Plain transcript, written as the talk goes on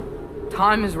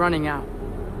Time is running out.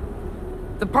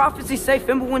 The prophecies say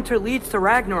Fimbulwinter leads to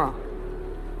Ragnarok.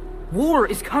 War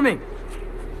is coming.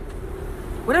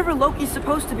 Whatever Loki's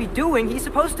supposed to be doing, he's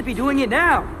supposed to be doing it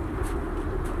now.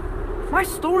 My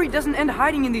story doesn't end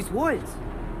hiding in these woods.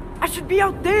 I should be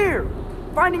out there,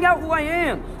 finding out who I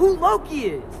am, who Loki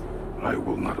is. I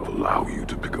will not allow you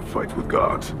to pick a fight with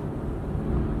gods.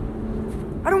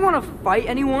 I don't want to fight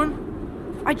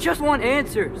anyone. I just want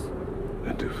answers.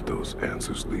 And if those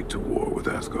answers lead to war with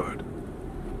Asgard?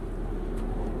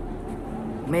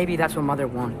 Maybe that's what Mother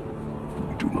wanted.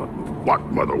 We do not know what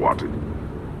Mother wanted.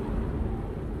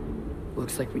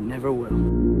 Looks like we never will.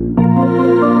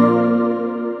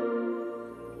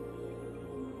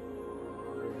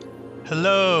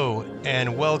 Hello,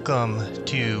 and welcome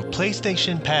to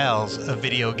PlayStation Pals, a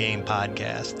video game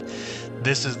podcast.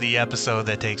 This is the episode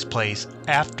that takes place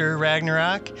after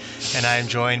Ragnarok, and I am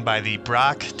joined by the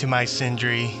Brock to my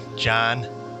Sindri, John.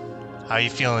 How you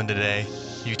feeling today?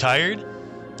 You tired?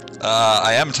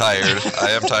 I am tired.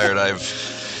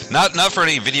 I've not for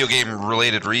any video game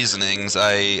related reasonings.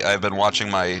 I've been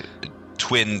watching my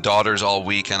twin daughters all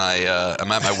week, and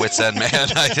I'm at my wit's end, man.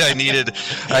 I needed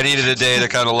a day to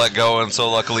kind of let go, and so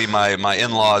luckily my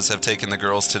in-laws have taken the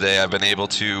girls today. I've been able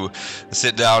to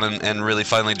sit down and really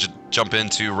finally jump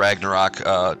into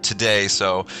Ragnarok today,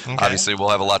 so okay. Obviously we'll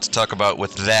have a lot to talk about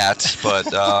with that, but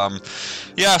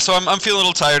yeah, so I'm feeling a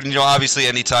little tired, and obviously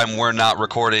anytime we're not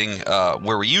recording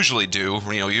where we usually do,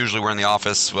 usually we're in the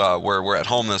office, where we're at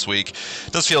home this week,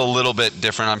 it does feel a little bit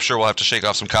different. I'm sure we'll have to shake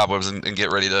off some cobwebs and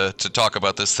get ready to talk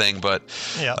about this thing, but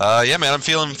yeah, man, I'm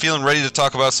feeling ready to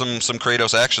talk about some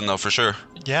Kratos action though, for sure.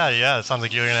 Yeah, it sounds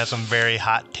like you're gonna have some very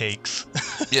hot takes.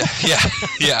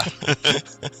 yeah.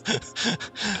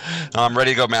 I'm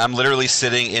ready to go, man. I'm literally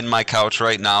sitting in my couch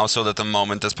right now, so that the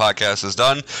moment this podcast is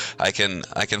done, I can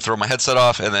throw my headset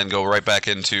off and then go right back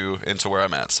into where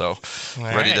I'm at. So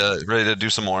ready to do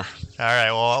some more. All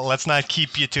right, well, let's not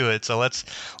keep you to it. So let's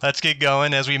get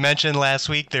going. As we mentioned last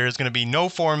week, there's going to be no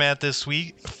format this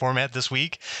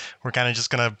week. We're kind of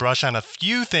just going to brush on a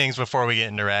few things before we get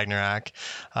into Ragnarok,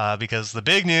 because the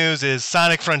big news is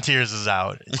Sonic Frontiers is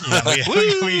out.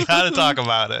 We got to talk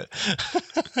about it.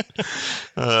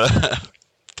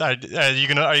 Are you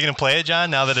gonna play it, John?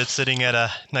 Now that it's sitting at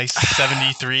a nice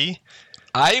 73.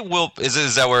 I will.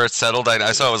 Is that where it's settled?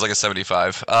 I saw it was like a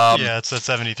 75. Yeah, it's at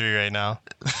 73 right now.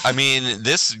 I mean,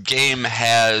 this game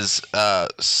has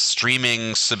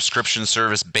streaming subscription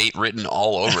service bait written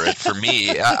all over it for me.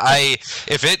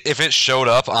 If it showed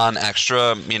up on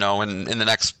Extra, in the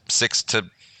next 6 to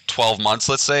 12 months,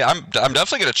 let's say, I'm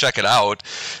definitely gonna check it out,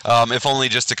 if only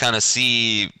just to kind of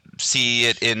see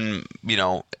it in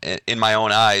my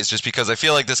own eyes, just because I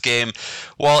feel like this game,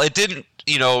 while it didn't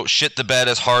shit the bed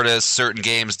as hard as certain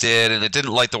games did, and it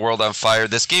didn't light the world on fire,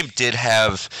 this game did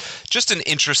have just an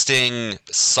interesting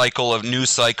news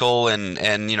cycle, and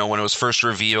when it was first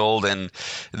revealed, and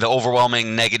the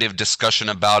overwhelming negative discussion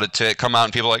about it to come out,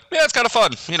 and people were like, yeah, it's kind of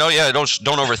fun,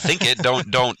 don't overthink it,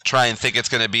 don't try and think it's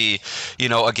going to be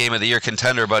a game of the year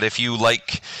contender, but if you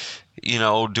like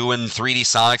doing 3D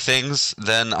Sonic things,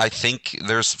 then I think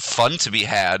there's fun to be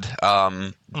had.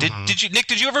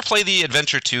 Did you ever play the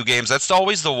Adventure 2 games? That's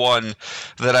always the one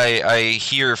that I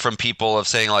hear from people of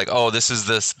saying like, oh, this is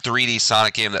this 3D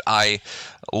Sonic game that I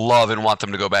love and want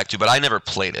them to go back to, but I never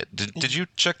played it. Did you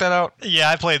check that out? Yeah,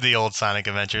 I played the old Sonic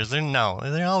Adventures.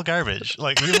 They're all garbage.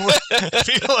 Like people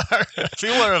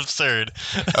are absurd.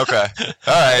 Okay,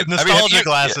 all right. Nostalgia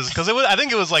glasses, because I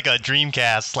think it was like a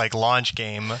Dreamcast like launch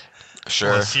game.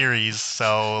 Sure. A series,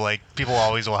 so like people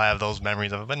always will have those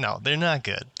memories of it, but no, they're not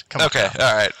good. Okay,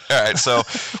 all right. So,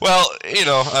 well,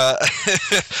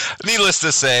 needless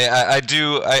to say,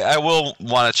 I will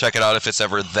want to check it out if it's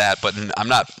ever that, but I'm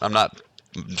not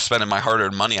spending my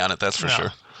hard-earned money on it. That's for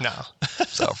sure. No.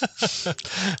 So,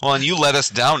 well, and you let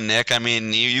us down, Nick. I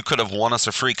mean, you could have won us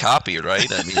a free copy,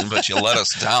 right? I mean, but you let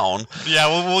us down. Yeah,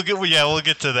 we'll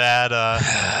get to that.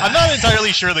 I'm not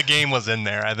entirely sure the game was in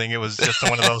there. I think it was just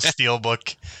one of those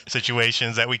steelbook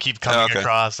situations that we keep coming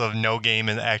across of no game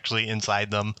and actually inside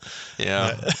them.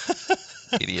 Yeah.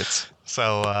 Idiots.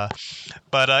 So,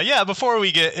 but before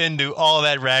we get into all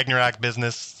that Ragnarok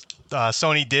business,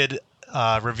 Sony did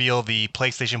reveal the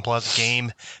PlayStation Plus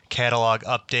game catalog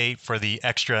update for the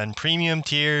extra and premium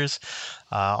tiers.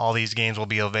 All these games will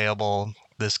be available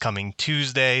this coming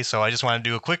Tuesday, so I just want to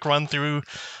do a quick run through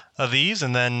of these,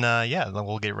 and then then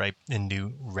we'll get right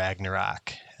into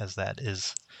Ragnarok, as that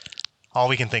is all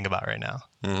we can think about right now.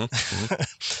 Mm-hmm.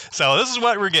 So this is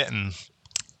what we're getting.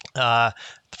 The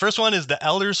first one is the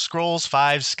Elder Scrolls V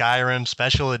Skyrim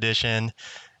Special Edition.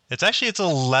 It's actually its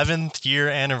 11th year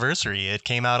anniversary. It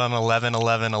came out on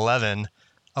 11/11/11,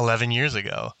 11 years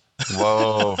ago.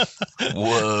 Whoa.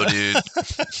 Whoa, dude.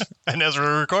 And as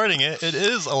we're recording it, it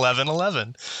is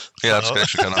 11/11. Yeah, So-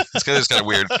 that's actually it's kind of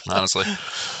weird, honestly.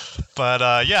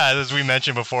 But yeah, as we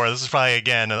mentioned before, this is probably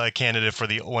again a candidate for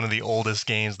one of the oldest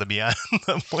games to be on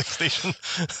the PlayStation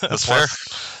That's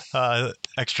Plus,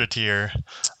 extra tier.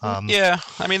 Yeah,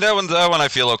 I mean that one I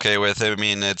feel okay with. I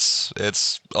mean it's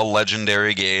a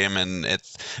legendary game, and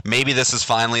maybe this is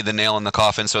finally the nail in the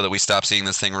coffin so that we stop seeing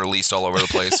this thing released all over the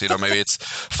place. Maybe it's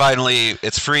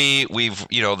free. We've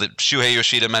that Shuhei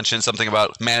Yoshida mentioned something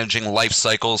about managing life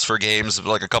cycles for games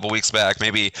like a couple weeks back.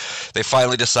 Maybe they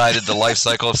finally decided the life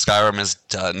cycle of Skyrim is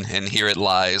done, and here it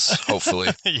lies. Hopefully.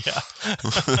 Yeah.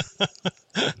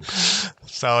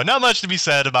 So not much to be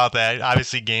said about that.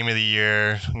 Obviously, game of the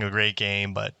year, a great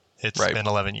game, but it's Right. been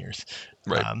 11 years.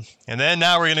 Right. And then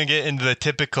now we're going to get into the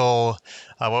typical,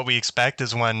 what we expect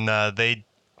is when they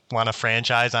want a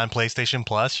franchise on PlayStation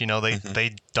Plus.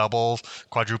 They double,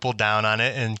 quadruple down on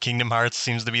it, and Kingdom Hearts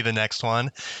seems to be the next one.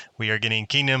 We are getting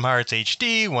Kingdom Hearts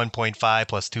HD 1.5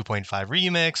 plus 2.5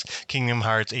 Remix, Kingdom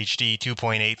Hearts HD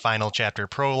 2.8 Final Chapter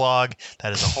Prologue.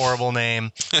 That is a horrible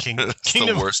name. It's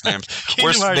the worst names.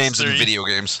 Worst Hearts names 3. in video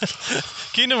games.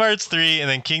 Kingdom Hearts 3, and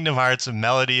then Kingdom Hearts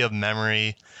Melody of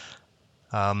Memory.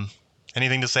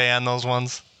 Anything to say on those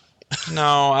ones?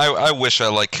 No, I wish I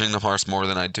liked Kingdom Hearts more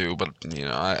than I do, but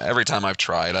every time I've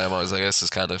tried, I'm always like, this is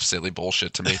kind of silly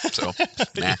bullshit to me. So,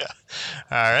 nah.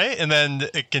 All right, and then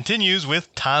it continues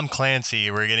with Tom Clancy.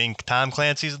 We're getting Tom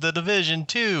Clancy's The Division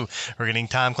 2. We're getting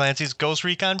Tom Clancy's Ghost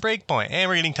Recon Breakpoint, and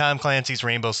we're getting Tom Clancy's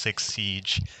Rainbow Six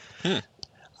Siege.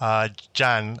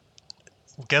 John,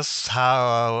 guess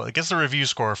the review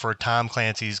score for Tom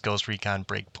Clancy's Ghost Recon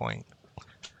Breakpoint.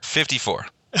 54.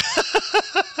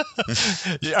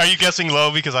 Are you guessing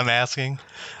low because I'm asking?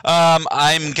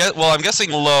 I'm guessing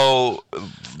low.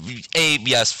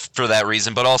 Yes, for that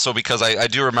reason, but also because I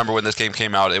do remember when this game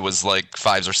came out, it was like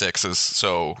 5s or 6s,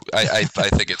 so I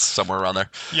think it's somewhere around there.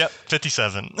 Yep,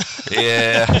 57.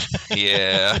 Yeah,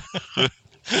 yeah.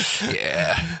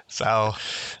 Yeah. So,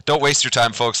 don't waste your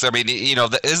time, folks. I mean,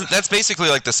 that's basically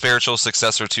like the spiritual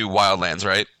successor to Wildlands,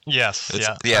 right? yes,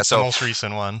 Yeah. That's So the most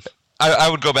recent one.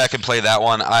 I would go back and play that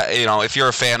one. If you're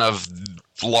a fan of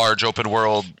large open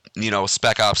world,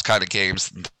 Spec Ops kind of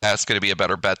games, that's going to be a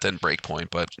better bet than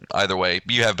Breakpoint. But either way,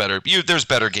 there's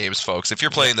better games, folks. If you're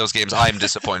playing those games, I'm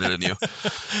disappointed in you.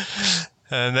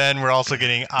 And then we're also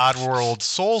getting Oddworld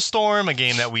Soulstorm, a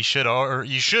game that you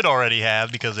should already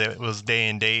have because it was day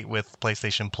and date with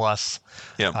PlayStation Plus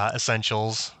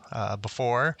Essentials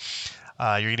before.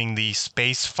 You're getting the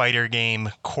space fighter game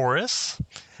Chorus.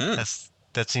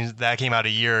 That came out a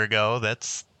year ago.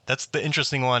 That's the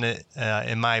interesting one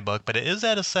in my book, but it is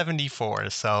at a 74.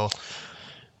 So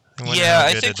yeah,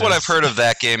 I think what I've heard of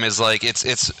that game is like it's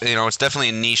definitely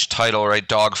a niche title, right?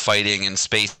 Dog fighting and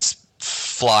space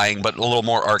flying, but a little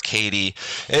more arcadey.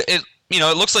 It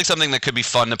looks like something that could be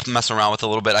fun to mess around with a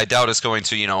little bit. I doubt it's going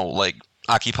to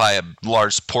occupy a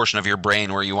large portion of your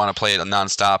brain where you want to play it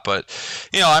nonstop. But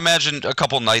I imagine a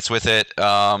couple nights with it,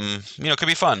 it could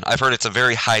be fun. I've heard it's a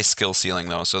very high skill ceiling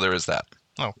though, so there is that.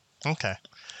 Oh, okay.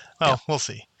 Well, we'll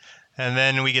see. And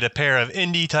then we get a pair of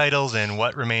indie titles in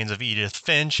What Remains of Edith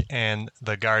Finch and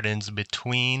The Gardens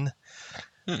Between.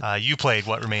 You played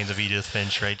What Remains of Edith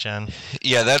Finch, right, Jen?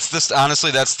 Yeah, that's the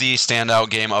standout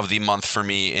game of the month for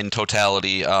me in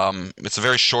totality. It's a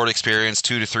very short experience,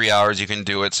 2 to 3 hours you can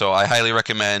do it, so I highly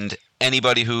recommend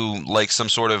anybody who likes some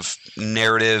sort of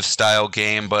narrative style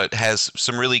game but has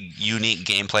some really unique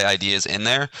gameplay ideas in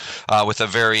there with a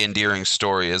very endearing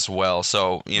story as well.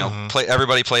 So,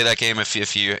 everybody play that game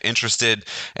if you're interested.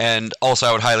 And also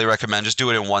I would highly recommend just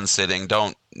do it in one sitting.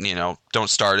 Don't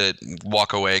start it,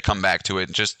 walk away, come back to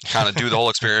it. Just kind of do the whole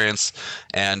experience.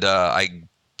 And I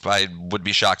would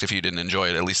be shocked if you didn't enjoy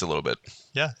it at least a little bit.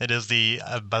 Yeah, it is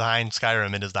behind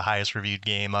Skyrim, it is the highest reviewed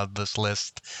game of this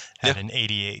list at an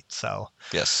 88. So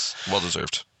yes, well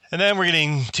deserved. And then we're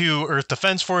getting 2 Earth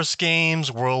Defense Force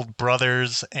games, World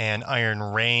Brothers and Iron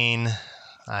Rain.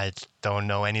 I don't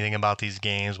know anything about these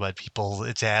games, but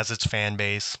it has its fan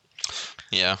base.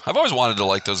 Yeah, I've always wanted to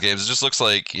like those games. It just looks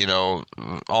like,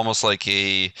 almost like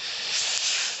I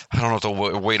don't know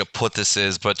what the way to put this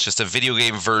is, but just a video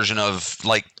game version of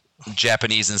like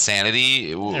Japanese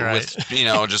Insanity with,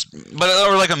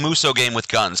 or like a Muso game with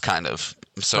guns kind of.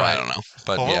 So right. I don't know,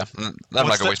 but I'm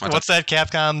not gonna waste my time. What's that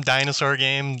Capcom dinosaur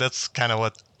game? That's kind of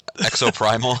what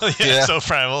Exoprimal. Yeah,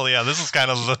 Exoprimal. Yeah, this is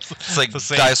kind of It's like the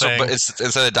same dinosaur, thing. but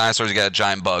instead of dinosaurs, you got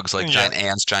giant bugs, like giant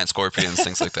ants, giant scorpions,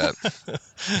 things like that.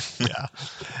 Yeah.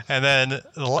 And then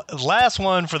the last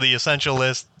one for the essential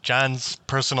list, John's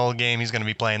personal game. He's going to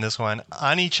be playing this one,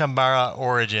 Ani Chambara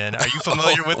Origin. Are you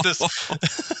familiar with this?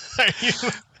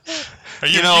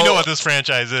 You know what this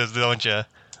franchise is, don't you?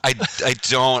 I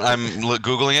don't. I'm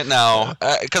Googling it now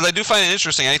because I do find it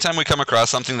interesting. Anytime we come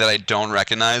across something that I don't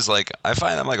recognize, like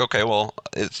I'm like, okay, well,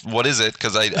 what is it?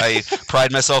 Because I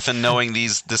pride myself in knowing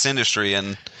this industry.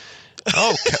 And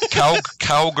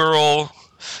cowgirl.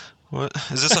 What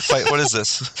is this a fight? What is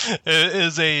this? It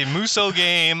is a Muso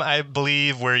game, I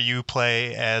believe, where you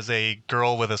play as a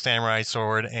girl with a samurai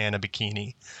sword and a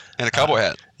bikini. And a cowboy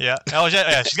hat. Yeah. Oh,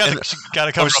 yeah. She's got to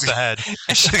cover up the head.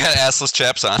 And she's got assless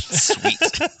chaps on. Sweet.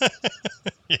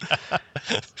 Yeah.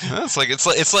 It's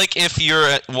like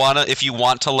if you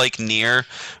want to like Nier,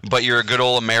 but you're a good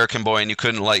old American boy and you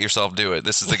couldn't let yourself do it.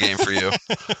 This is the game for you.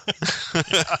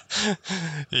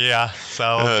 Yeah.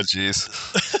 So. Oh, jeez.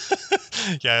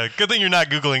 Yeah. Good thing you're not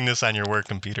Googling this on your work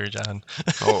computer, John.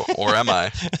 Oh, or am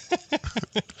I?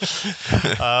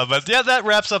 But yeah, that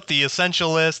wraps up the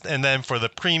essential list. And then for the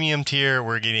premium tier,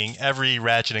 we're getting every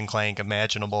Ratchet and Clank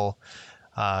imaginable.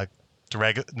 The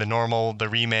normal, the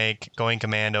remake, Going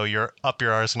Commando, your Up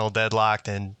Your Arsenal, Deadlocked,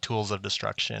 and Tools of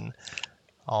Destruction,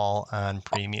 all on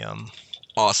premium.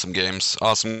 Awesome games.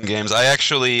 I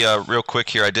actually, real quick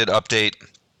here, I did update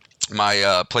my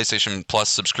PlayStation Plus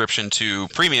subscription to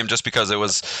premium just because it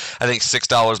was, I think,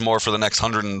 $6 more for the next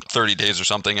 130 days or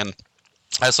something, and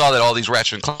I saw that all these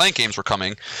Ratchet and Clank games were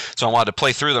coming, so I wanted to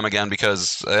play through them again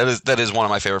because that is one of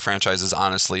my favorite franchises,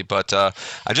 honestly. But I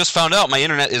just found out my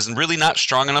internet is really not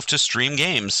strong enough to stream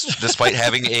games, despite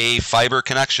having a fiber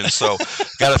connection. So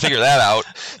got to figure that out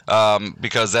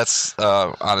because that's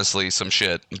honestly some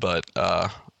shit. But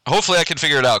hopefully I can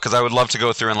figure it out because I would love to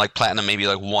go through and like platinum maybe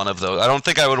like one of those. I don't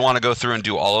think I would want to go through and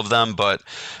do all of them, but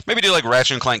maybe do like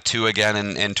Ratchet and Clank 2 again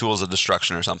and Tools of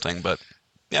Destruction or something. But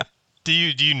yeah. Do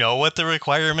you know what the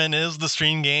requirement is to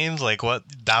stream games? Like what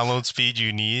download speed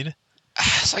you need?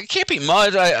 So it can't be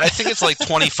much. I think it's like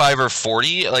 25 or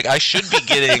 40. Like I should be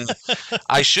getting,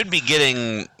 I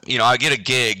get a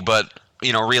gig, but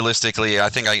realistically, I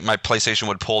think my PlayStation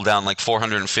would pull down like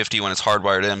 450 when it's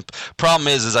hardwired in. Problem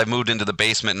is I moved into the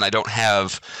basement and I don't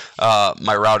have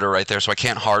my router right there, so I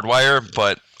can't hardwire.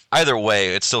 But either way,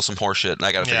 it's still some horseshit, and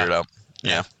I got to figure it out.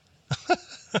 Yeah.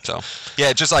 So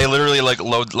yeah, I literally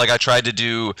I tried to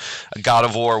do God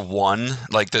of War 1,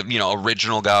 like the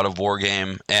original God of War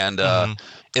game, and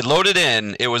it loaded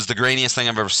in. It was the grainiest thing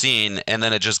I've ever seen, and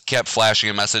then it just kept flashing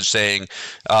a message saying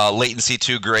latency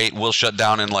too great, will shut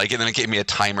down and then it gave me a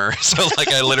timer. So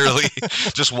I literally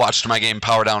just watched my game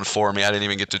power down for me. I didn't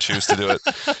even get to choose to do it.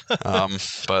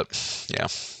 But yeah,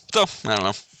 so I don't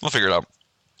know. We'll figure it out.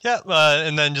 Yeah,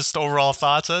 and then just overall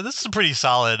thoughts. This is a pretty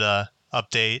solid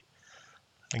update.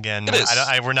 Again,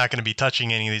 we're not going to be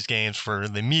touching any of these games for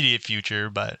the immediate future,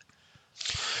 but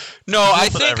no, I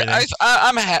think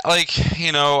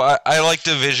I like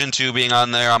Division 2 being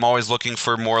on there. I'm always looking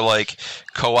for more like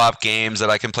co-op games that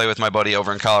I can play with my buddy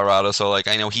over in Colorado. So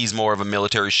I know he's more of a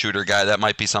military shooter guy. That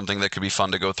might be something that could be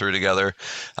fun to go through together.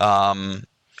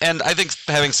 And I think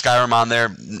having Skyrim on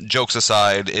there, jokes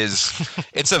aside,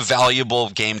 it's a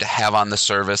valuable game to have on the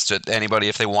service to anybody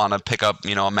if they want to pick up,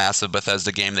 a massive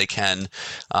Bethesda game, they can.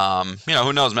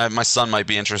 Who knows? My son might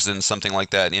be interested in something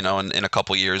like that, in a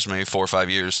couple years, maybe 4 or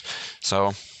 5 years.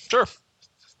 So sure,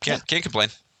 can't complain.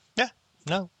 Yeah,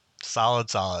 no, solid.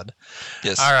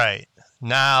 Yes. All right,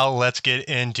 now let's get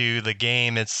into the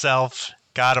game itself.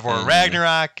 God of War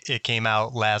Ragnarok. It came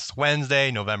out last Wednesday,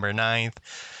 November 9th.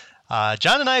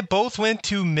 John and I both went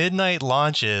to midnight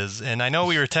launches, and I know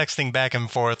we were texting back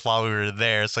and forth while we were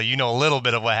there, so you know a little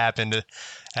bit of what happened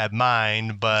at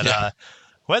mine. But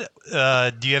what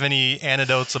do you have any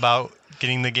anecdotes about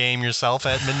getting the game yourself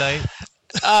at midnight?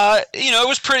 It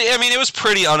was pretty. I mean, it was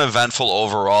pretty uneventful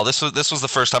overall. This was the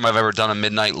first time I've ever done a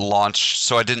midnight launch,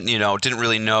 so I didn't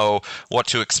really know what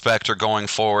to expect or going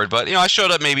forward. But I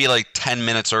showed up maybe like 10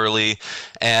 minutes early,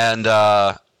 and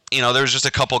there was just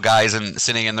a couple guys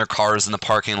sitting in their cars in the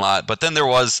parking lot. But then there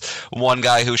was one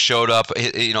guy who showed up.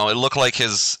 It looked like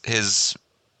his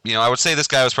I would say this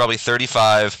guy was probably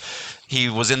 35. He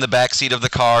was in the back seat of the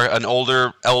car. An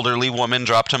elderly woman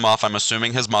dropped him off. I'm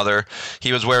assuming his mother.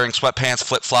 He was wearing sweatpants,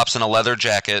 flip flops, and a leather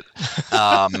jacket.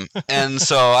 And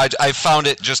so I found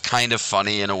it just kind of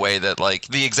funny in a way that like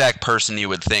the exact person you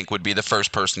would think would be the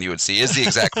first person you would see is the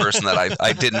exact person that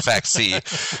I did in fact see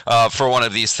for one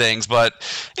of these things. But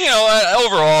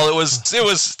overall it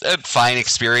was a fine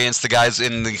experience. The guys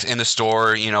in the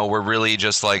store, were really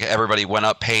just like everybody went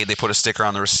up, paid, they put a sticker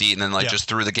on the receipt, and then just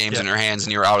threw the games in your hands,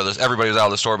 and you were out of this. Everybody was out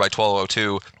of the store by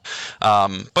 12:02.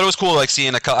 But it was cool, like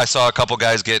seeing I saw a couple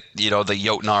guys get the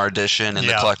Jotnar edition and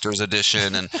the collector's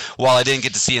edition, and while I didn't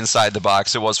get to see inside the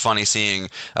box, it was funny seeing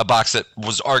a box that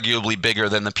was arguably bigger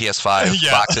than the PS5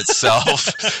 box itself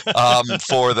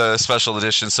for the special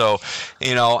edition. So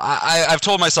I've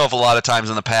told myself a lot of times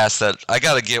in the past that I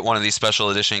got to get one of these special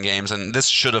edition games, and this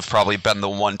should have probably been the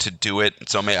one to do it.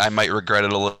 So I might regret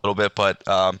it a little bit, but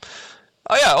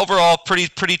overall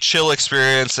pretty chill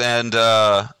experience, and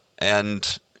I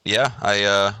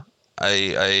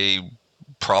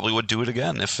probably would do it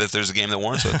again if there's a game that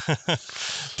warrants it.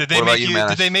 Did they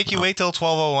make you wait till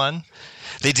 12:01?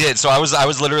 They did. So I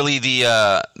was literally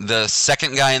the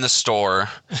second guy in the store,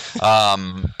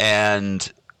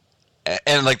 and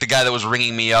like the guy that was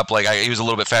ringing me up, like he was a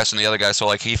little bit faster than the other guy, so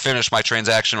like he finished my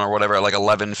transaction or whatever at like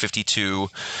 11:52,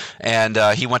 and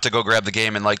he went to go grab the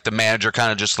game, and like the manager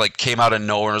kind of just like came out of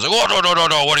nowhere and was like, "Oh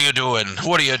no, what are you doing?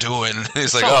 What are you doing?"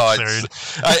 He's like,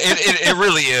 it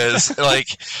really is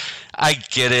like. I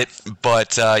get it,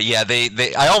 but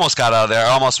I almost got out of there.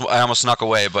 I almost snuck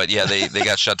away, but yeah, they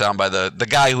got shut down by the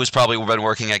guy who's probably been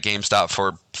working at GameStop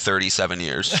for 37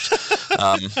 years.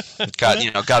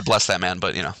 God bless that man,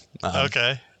 but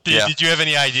Okay. Did you have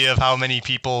any idea of how many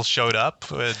people showed up?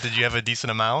 Did you have a decent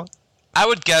amount? I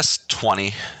would guess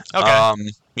 20. Okay.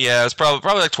 Yeah, it was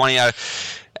probably like 20.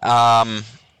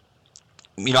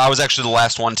 I was actually the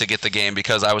last one to get the game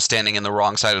because I was standing in the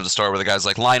wrong side of the store where the guys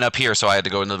like line up here, so I had to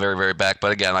go in the very, very back.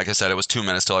 But again, like I said, it was 2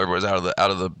 minutes till everybody was out of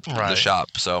the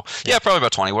shop. So yeah, probably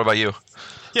about 20. What about you?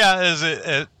 Yeah,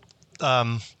 it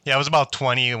was about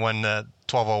 20 when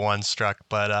 12:01 struck,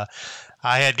 but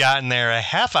I had gotten there a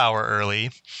half hour early,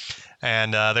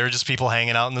 and there were just people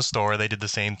hanging out in the store. They did the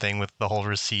same thing with the whole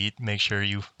receipt, make sure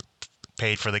you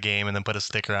paid for the game, and then put a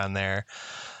sticker on there.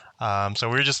 So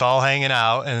we were just all hanging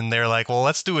out, and they're like, well,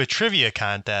 let's do a trivia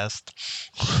contest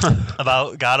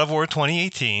about God of War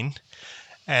 2018.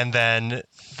 And then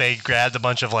they grabbed a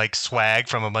bunch of like swag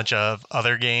from a bunch of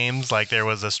other games. Like there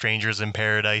was a Strangers in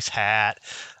Paradise hat,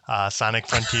 Sonic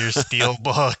Frontiers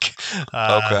Steelbook,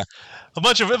 Okay. a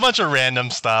bunch of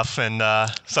random stuff. And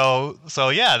so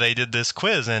yeah, they did this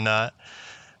quiz, and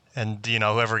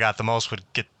whoever got the most would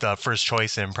get the first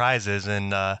choice in prizes.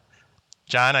 And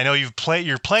John, I know you're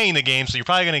playing the game, so you're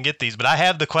probably going to get these, but I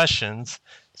have the questions.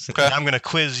 Okay. I'm going to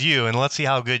quiz you, and let's see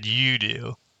how good you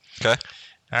do. Okay.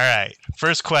 All right.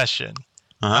 First question.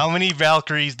 Uh-huh. How many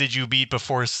Valkyries did you beat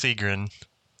before Sigrun?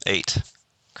 8.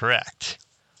 Correct.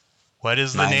 What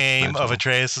is the name of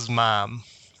Atreus' mom?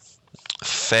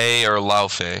 Faye or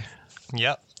Laufey?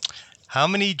 Yep. How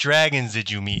many dragons did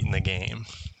you meet in the game?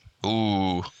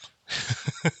 Ooh.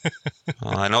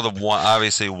 I know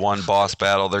obviously one boss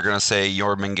battle. They're going to say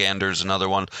Jormungandr's another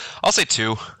one. I'll say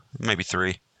 2, maybe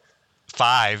 3.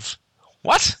 5.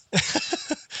 What?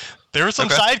 There were some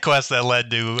side quests that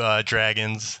led to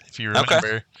dragons, if you remember.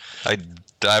 Okay. I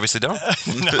obviously don't.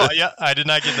 No, yeah, I did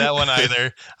not get that one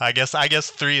either. I guess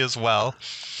 3 as well.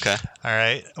 Okay. All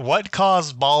right. What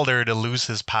caused Baldur to lose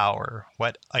his power?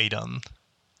 What item?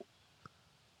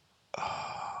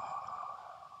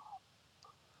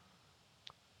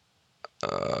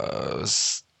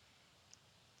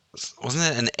 Wasn't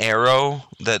it an arrow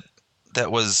that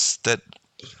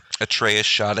Atreus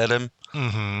shot at him?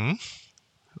 Mm-hmm.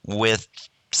 With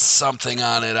something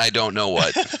on it. I don't know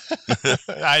what.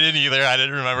 I didn't either. I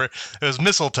didn't remember. It was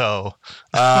mistletoe.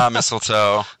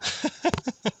 Mistletoe.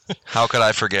 How could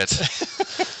I forget?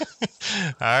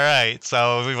 All right.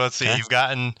 So let's see.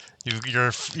 Okay.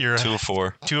 You're 2 of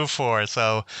 4. 2 of 4.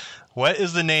 So, what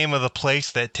is the name of the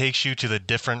place that takes you to the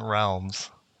different realms?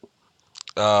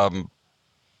 The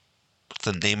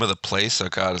name of the place? Oh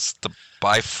God, it's the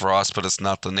Bifrost, but it's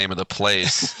not the name of the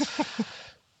place.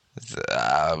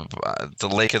 The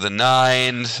Lake of the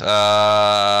Nine.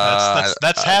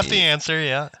 That's half the answer,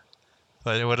 yeah.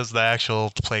 But what is the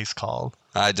actual place called?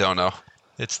 I don't know.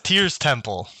 It's Tyr's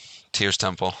Temple. Tyr's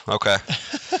Temple. Okay.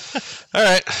 All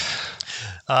right.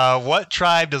 What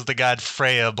tribe does the god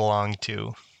Freya belong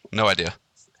to? No idea.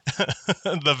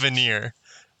 The Vanir.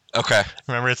 Okay.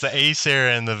 Remember, it's the Aesir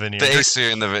and the Veneer. The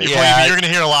Aesir and the Veneer. Yeah, you're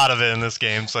gonna hear a lot of it in this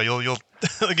game, so you'll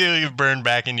get burned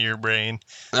back into your brain.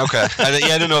 Okay. I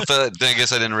didn't know if I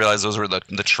guess I didn't realize those were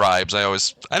the tribes. I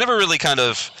never really kind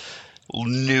of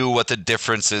knew what the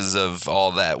differences of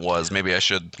all that was. Maybe I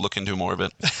should look into more of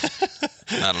it.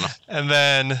 I don't know. And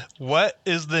then, what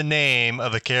is the name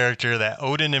of the character that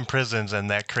Odin imprisons and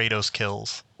that Kratos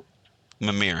kills?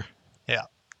 Mimir. Yeah.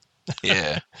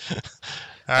 Yeah.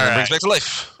 All and right. brings back to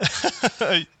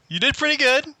life. You did pretty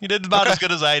good. You did about as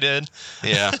good as I did.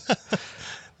 Yeah.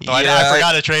 Though I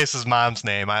forgot to trace his mom's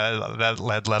name. That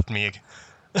left me.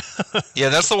 Yeah,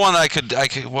 that's the one I could.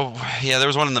 Well, yeah, there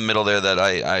was one in the middle there that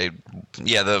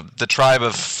the tribe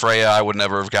of Freya, I would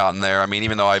never have gotten there. I mean,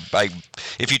 even though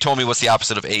if you told me what's the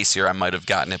opposite of Aesir, I might have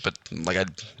gotten it, but like I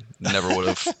never would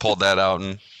have pulled that out.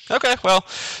 And okay, well,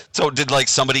 so did like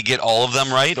somebody get all of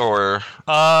them right, or?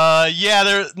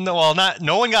 Yeah, no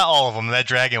one got all of them. That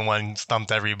dragon one stumped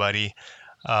everybody.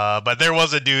 But there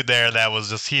was a dude there that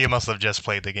was he must have just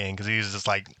played the game because he was just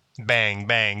like bang,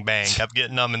 bang, bang, kept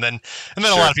getting them, and then a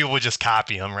lot of people would just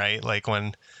copy him, right? Like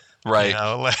when, right,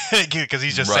 because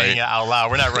he's just saying it out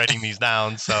loud. We're not writing these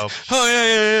down, so. Oh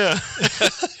yeah.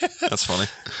 That's funny.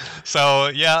 So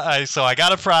yeah, I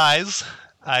got a prize.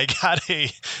 I got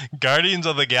a Guardians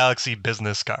of the Galaxy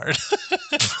business card.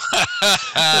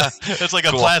 It's like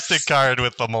a plastic card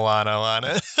with the Milano on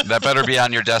it. That better be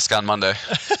on your desk on Monday.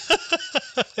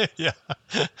 Yeah.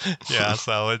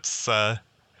 So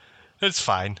it's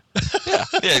fine. Yeah,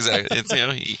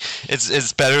 exactly.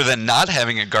 It's better than not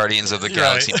having a Guardians of the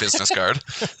Galaxy business card.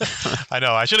 I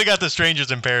know. I should have got the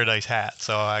Strangers in Paradise hat,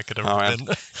 so I could have been.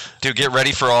 Dude, get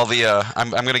ready for all the.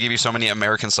 I'm gonna give you so many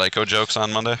American Psycho jokes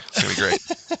on Monday. It's gonna be great.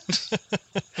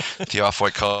 The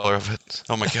off-white color of it.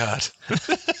 Oh my god.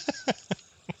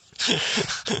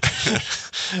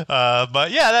 But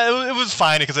yeah, it was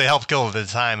fine because it helped kill the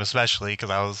time, especially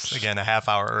because I was again a half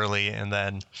hour early, and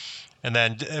then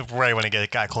right when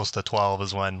it got close to 12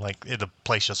 is when the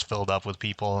place just filled up with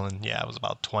people, and yeah, it was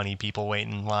about 20 people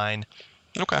waiting in line.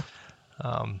 Okay.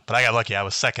 But I got lucky; I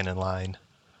was second in line.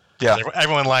 Yeah.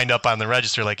 Everyone lined up on the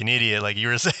register like an idiot, like you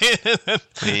were saying. Yep.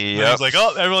 I was like,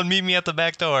 "Oh, everyone, meet me at the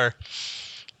back door."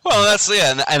 Well,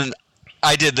 and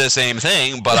I did the same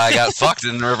thing, but I got fucked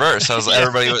in reverse. I was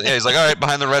he's like, all right,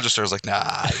 behind the register. I was like,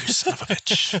 nah, you son of a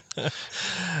bitch.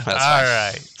 All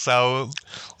right, so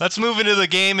let's move into the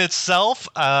game itself.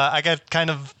 I got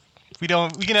we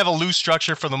can have a loose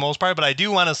structure for the most part, but I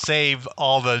do want to save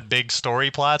all the big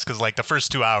story plots because the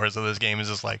first 2 hours of this game is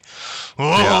just like,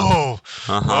 whoa,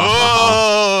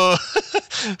 whoa.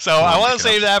 So I want to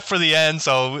save that for the end.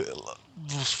 So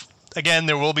again,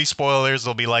 there will be spoilers.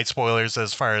 There'll be light spoilers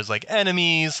as far as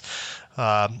enemies,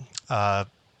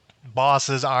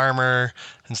 bosses, armor,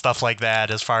 and stuff like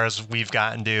that. As far as we've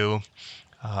gotten to.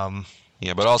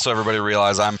 Yeah, but also everybody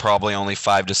realize I'm probably only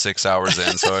 5 to 6 hours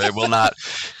in, so it will not.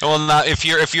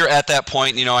 If you're at that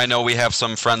point, I know we have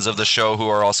some friends of the show who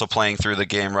are also playing through the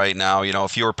game right now.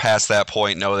 If you were past that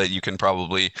point, know that you can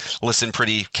probably listen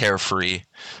pretty carefree,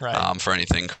 right. For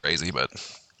anything crazy, but.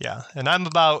 Yeah, and I'm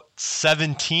about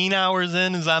 17 hours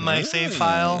in is on my save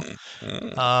file.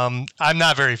 I'm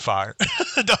not very far.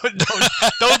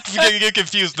 don't get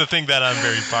confused to think that I'm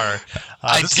very far.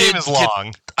 This game is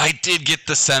long. I did get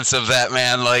the sense of that,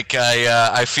 man.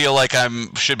 I feel like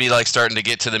should be starting to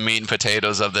get to the meat and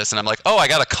potatoes of this, and I'm like, oh, I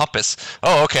got a compass.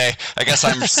 Oh, okay. I guess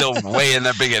I'm still way in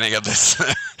the beginning of this.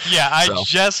 Yeah, I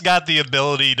just got the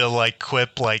ability to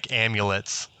equip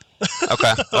amulets.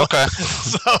 Okay.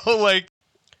 So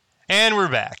and we're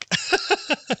back.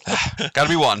 Gotta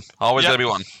be one. Always gotta be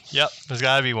one. Yep, there's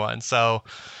gotta be one. So,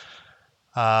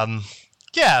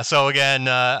 yeah. So again,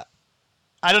 I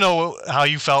don't know how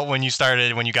you felt when you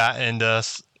got into.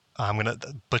 I'm gonna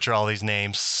butcher all these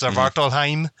names.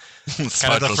 Svartalheim,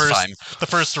 kind of the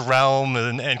first realm,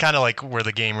 and kind of where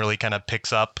the game really kind of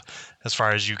picks up as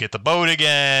far as you get the boat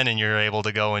again, and you're able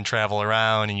to go and travel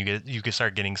around, and you can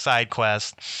start getting side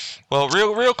quests. Well,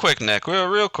 real quick, Nick.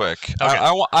 Real quick. Okay.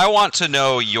 I want to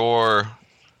know your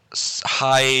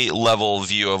high level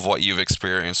view of what you've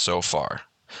experienced so far.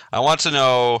 I want to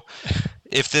know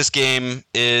if this game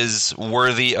is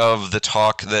worthy of the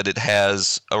talk that it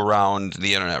has around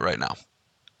the internet right now.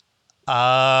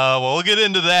 Well, we'll get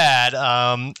into that.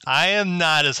 I am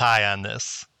not as high on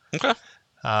this. Okay.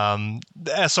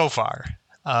 So far.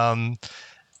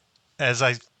 As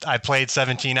I played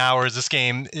 17 hours, this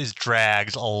game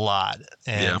drags a lot.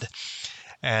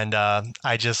 And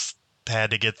I just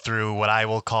had to get through what I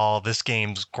will call this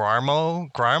game's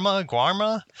Guarma.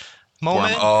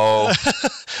 moment. Oh,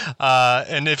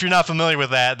 And if you're not familiar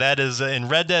with that, that is in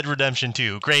Red Dead Redemption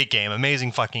 2. Great game,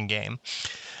 amazing fucking game.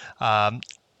 At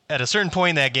a certain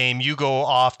point in that game, you go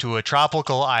off to a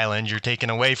tropical island. You're taken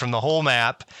away from the whole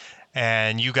map,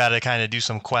 and you got to kind of do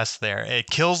some quests there. It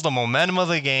kills the momentum of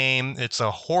the game. It's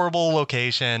a horrible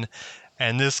location,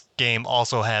 and this game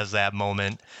also has that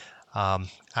moment.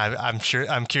 I'm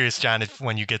curious, John, if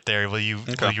when you get there, will you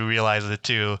realize it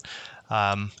too?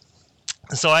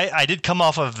 So I did come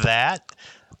off of that,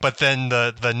 but then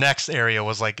the next area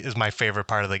is my favorite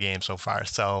part of the game so far.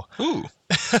 So ooh.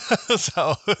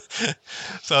 so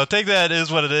take that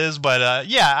as what it is, but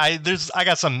I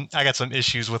got some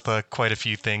issues with quite a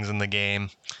few things in the game.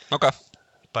 Okay.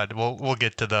 But we'll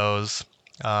get to those.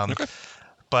 Okay.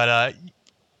 But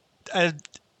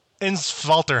in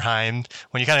Svartalfheim,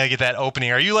 when you kind of get that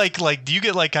opening, are you like do you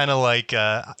get like kind of like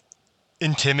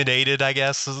intimidated, I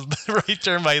guess is the right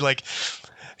term, by like,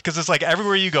 because it's like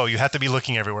everywhere you go, you have to be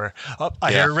looking everywhere. Up,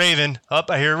 I hear a raven. Up,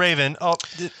 I hear a raven. Oh,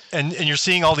 and you're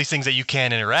seeing all these things that you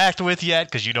can't interact with yet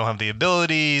because you don't have the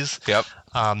abilities. Yep.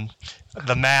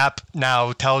 The map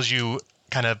now tells you,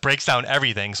 kind of breaks down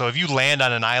everything. So if you land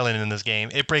on an island in this game,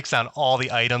 it breaks down all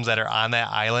the items that are on that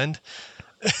island.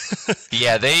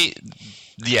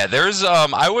 There's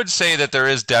I would say that there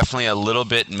is definitely a little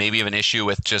bit maybe of an issue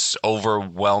with just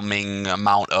overwhelming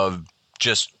amount of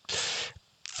just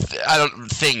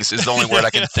things is the only word I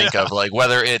can think of, like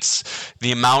whether it's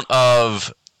the amount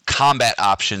of combat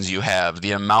options you have,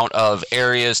 the amount of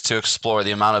areas to explore,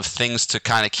 the amount of things to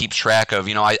kind of keep track of.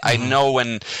 I know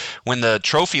when the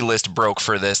trophy list broke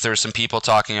for this, there were some people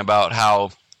talking about how,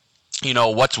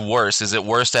 what's worse? Is it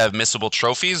worse to have missable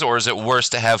trophies, or is it worse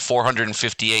to have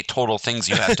 458 total things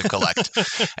you have to collect?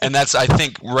 And that's, I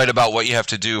think, right about what you have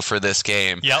to do for this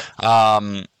game. Yep.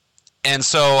 And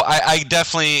so I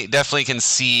definitely can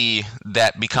see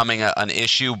that becoming an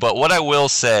issue. But what I will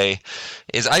say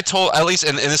is at least,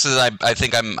 and this is, I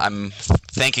think I'm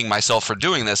thanking myself for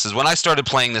doing this, is when I started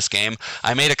playing this game,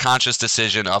 I made a conscious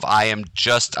decision of I am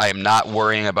not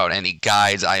worrying about any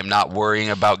guides. I am not worrying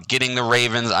about getting the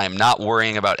ravens. I am not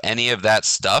worrying about any of that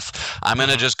stuff. I'm going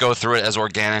to just go through it as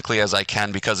organically as I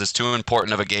can because it's too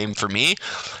important of a game for me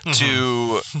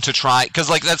to try, because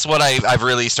like that's what I've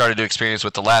really started to experience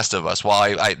with The Last of Us.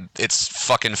 While it's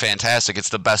fucking fantastic, it's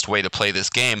the best way to play this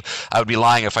game, I would be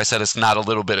lying if I said it's not a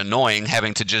little bit annoying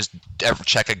having to just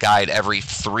check a guide every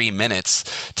 3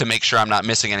 minutes to make sure I'm not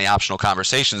missing any optional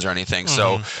conversations or anything.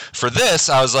 So for this,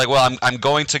 I was like, well, I'm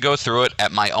going to go through it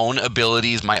at my own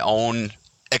abilities, my own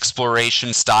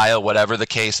exploration style, whatever the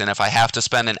case, and if I have to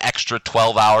spend an extra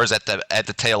 12 hours at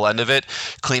the tail end of it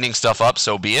cleaning stuff up,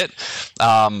 so be it.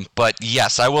 But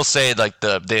yes, I will say, like,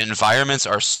 the environments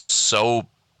are so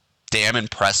damn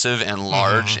impressive and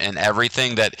large and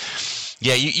everything that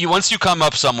you once you come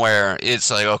up somewhere, it's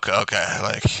like okay,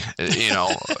 like,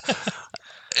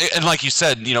 and like you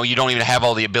said, you don't even have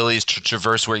all the abilities to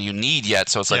traverse where you need yet.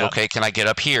 So it's like, okay, can I get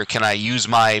up here? Can I use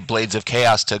my Blades of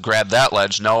Chaos to grab that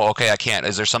ledge? No. Okay, I can't.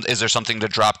 Is there something to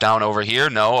drop down over here?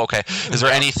 No. Okay. Is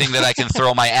there anything that I can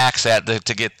throw my axe at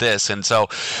to get this? And so,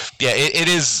 it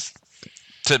is,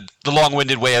 to the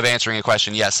long-winded way of answering a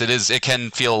question. Yes, it is. It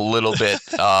can feel a little bit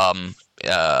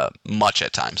much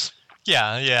at times.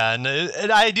 Yeah,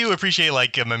 and I do appreciate,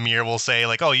 like, Mimir will say,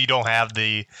 like, oh, you don't have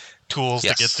the tools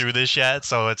to get through this yet,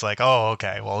 so it's like, oh,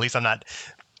 okay, well, at least I'm not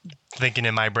thinking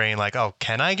in my brain, like, oh,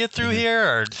 can I get through here,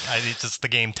 or it's just the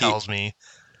game tells me.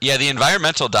 Yeah, the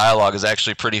environmental dialogue is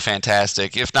actually pretty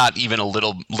fantastic, if not even a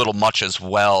little much as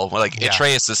well. Like,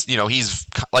 Atreus is, he's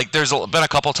like, there's been a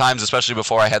couple times, especially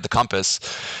before I had the compass,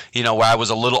 where I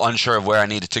was a little unsure of where I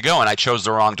needed to go, and I chose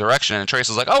the wrong direction. And Atreus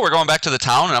was like, "Oh, we're going back to the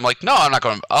town," and I'm like, "No, I'm not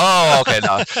going." Oh, okay,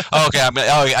 no, oh, okay,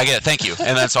 I get it. Thank you.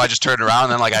 And then so I just turned around,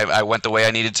 and then like I went the way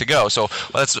I needed to go. So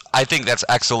I think that's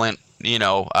excellent.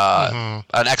 An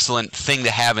excellent thing to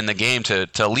have in the game to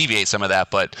alleviate some of that,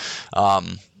 but.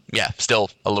 Still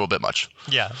a little bit much.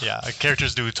 Yeah.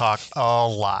 Characters do talk a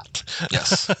lot.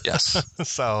 Yes.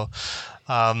 So,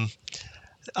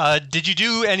 did you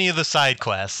do any of the side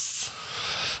quests?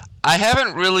 I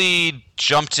haven't really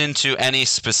jumped into any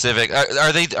specific.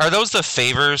 Are those the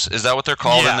favors? Is that what they're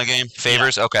called in the game?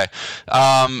 Favors. Yeah. Okay.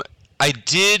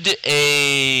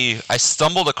 I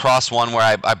stumbled across one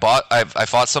where I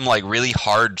fought some like really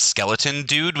hard skeleton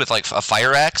dude with like a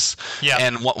fire axe. Yeah.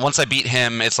 And once I beat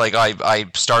him, it's like I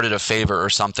started a favor or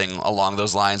something along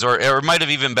those lines, or it might have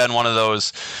even been one of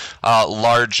those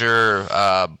larger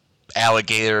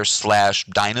alligator /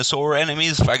 dinosaur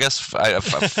enemies. I guess I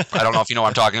don't know if you know what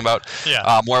I'm talking about.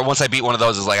 Yeah. Where once I beat one of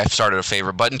those, is like I started a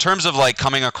favorite. But in terms of like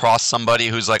coming across somebody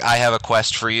who's like, I have a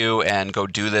quest for you and go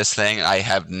do this thing, I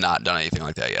have not done anything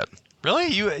like that yet. Really?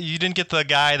 You didn't get the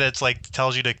guy that's like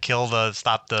tells you to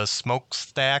stop the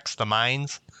smokestacks, the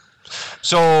mines?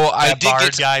 So That I did bard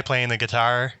get guy playing the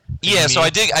guitar. yeah. So I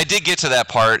did get to that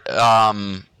part.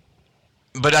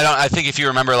 But I think if you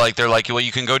remember, like they're like, well,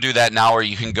 you can go do that now, or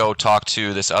you can go talk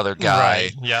to this other guy.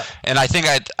 Right. Yeah. And I think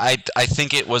I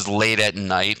think it was late at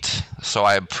night, so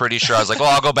I'm pretty sure I was like, well,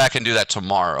 I'll go back and do that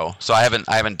tomorrow. So I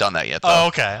haven't done that yet, though.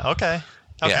 Oh, okay.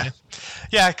 Yeah.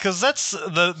 Yeah, because that's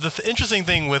the interesting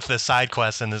thing with the side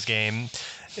quests in this game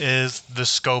is the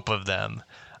scope of them.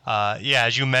 Yeah,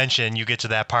 as you mentioned, you get to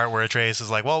that part where Atreus is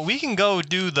like, well, we can go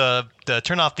do the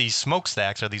turn off these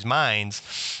smokestacks or these mines,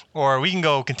 or we can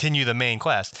go continue the main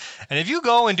quest. And if you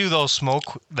go and do those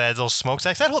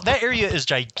smokestacks, that area is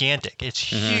gigantic. It's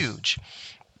huge.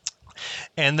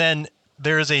 And then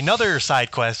there is another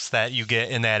side quest that you get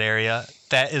in that area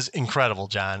that is incredible,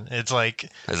 John. It's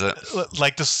like, Is it?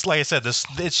 like this? Like I said,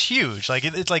 it's huge. Like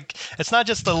it's like it's not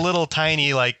just a little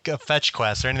tiny like a fetch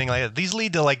quest or anything like that. These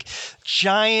lead to like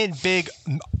giant, big,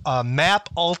 map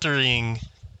altering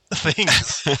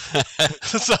things.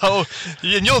 So,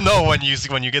 and you'll know when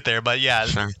you get there. But yeah,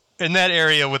 Sure. in that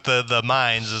area with the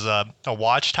mines is a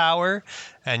watchtower,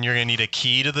 and you're gonna need a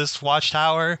key to this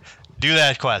watchtower. Do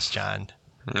that quest, John.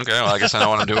 Okay, well, I guess I know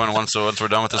what I'm doing once we're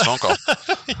done with this phone call.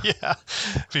 Yeah,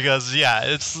 because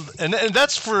it's and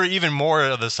that's for even more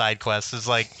of the side quests. Is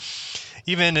like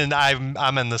even in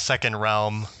I'm in the second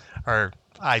realm, or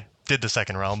I did the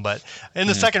second realm, but in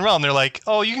the second realm they're like,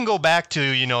 oh, you can go back to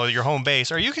your home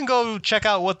base, or you can go check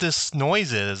out what this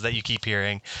noise is that you keep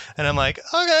hearing. And I'm like,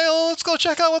 okay, well, let's go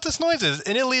check out what this noise is,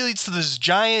 and it leads to this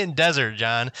giant desert,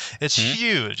 John. It's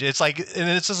huge. It's like, and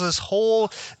it's just this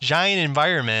whole giant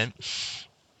environment.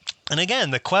 And again,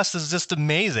 the quest is just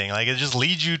amazing. Like it just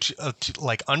leads you to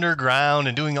like underground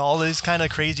and doing all these kind of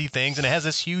crazy things, and it has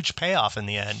this huge payoff in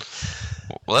the end.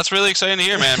 Well, that's really exciting to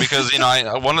hear, man. Because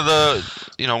one of the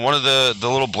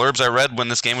little blurbs I read when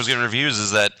this game was getting reviews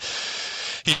is that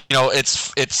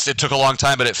it took a long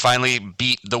time, but it finally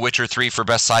beat The Witcher 3 for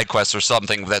best side quests or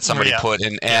something that somebody put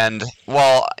in. And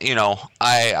well,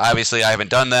 I haven't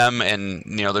done them, and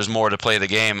there's more to play the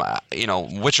game.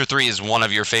 Witcher 3 is one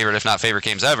of your favorite, if not favorite,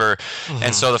 games ever.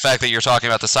 And so the fact that you're talking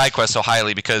about the side quests so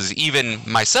highly, because even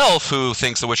myself, who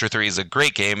thinks The Witcher 3 is a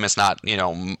great game, it's not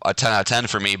a 10 out of 10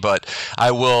 for me, but I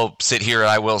will sit here and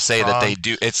I will say that they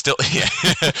do. It's still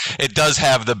it does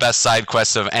have the best side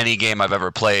quests of any game I've ever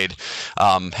played.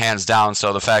 Hands down.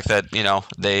 So the fact that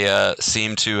they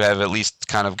seem to have at least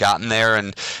kind of gotten there,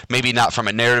 and maybe not from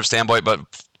a narrative standpoint,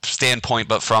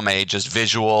 but from a just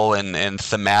visual and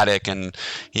thematic and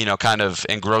kind of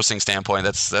engrossing standpoint,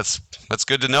 that's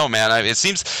good to know, man. It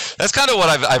seems that's kind of what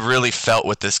I've really felt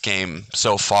with this game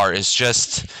so far. Is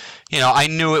just I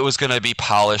knew it was going to be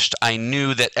polished. I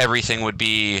knew that everything would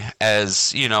be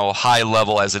as, high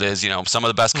level as it is. Some of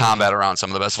the best combat around, some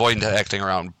of the best voice acting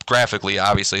around. Graphically,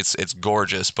 obviously, it's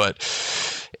gorgeous. But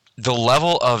the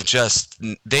level of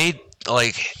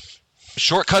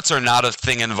shortcuts are not a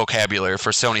thing in vocabulary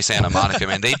for Sony Santa Monica,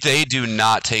 man. They do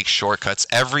not take shortcuts.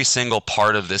 Every single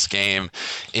part of this game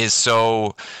is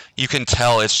so... You can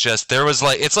tell it's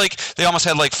like they almost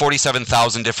had like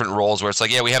 47,000 different roles, where it's like,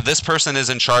 yeah, we have this person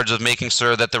is in charge of making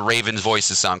sure that the Raven's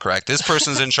voices sound correct. This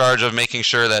person's in charge of making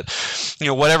sure that,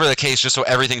 whatever the case, just so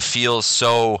everything feels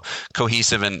so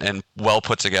cohesive and well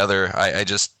put together. I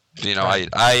just,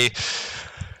 I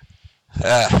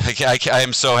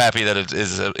am so happy that it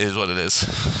is what it is.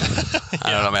 I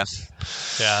don't know, man.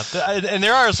 Yeah, and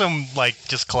there are some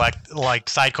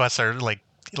side quests are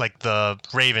like the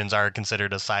Ravens are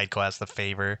considered a side quest, the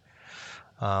favor.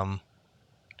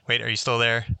 Wait, are you still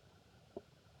there?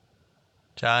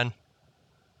 John?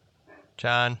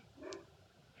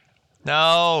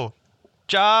 No!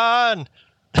 John!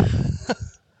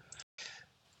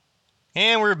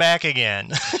 And we're back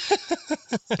again.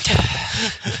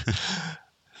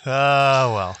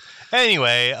 Well.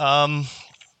 Anyway,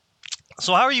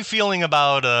 so how are you feeling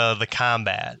about the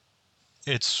combat?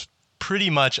 It's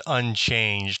pretty much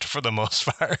unchanged for the most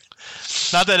part.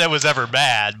 Not that it was ever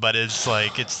bad, but it's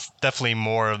definitely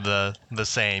more of the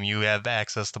same. You have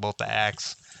access to both the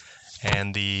axe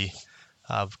and the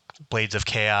Blades of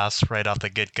Chaos right off the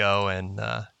get-go, and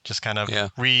just kind of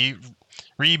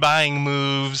rebuying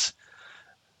moves,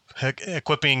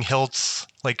 equipping hilts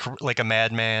like a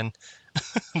madman.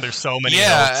 There's so many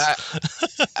hilts.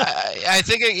 I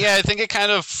think it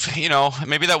kind of,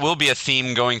 maybe that will be a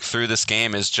theme going through this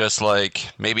game, is just like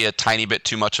maybe a tiny bit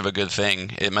too much of a good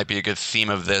thing. It might be a good theme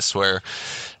of this where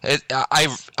I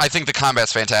think the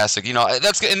combat's fantastic.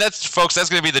 That's folks, that's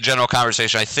going to be the general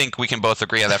conversation. I think we can both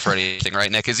agree on that for anything,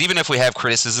 right, Nick? Because even if we have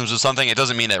criticisms of something, it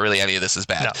doesn't mean that really any of this is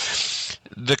bad. No.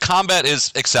 The combat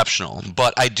is exceptional,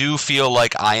 but I do feel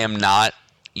like I am not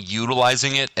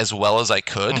utilizing it as well as I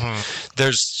could.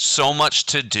 There's so much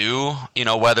to do,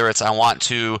 whether it's I want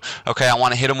to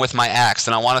hit him with my axe,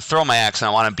 then I want to throw my axe, and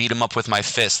I want to beat him up with my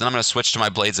fist, then I'm going to switch to my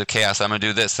Blades of Chaos, I'm going to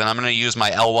do this, then I'm going to use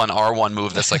my L1 R1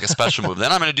 move that's like a special move,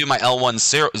 then I'm going to do my L1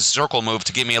 circle move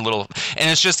to give me a little,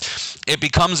 and it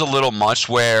becomes a little much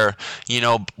where,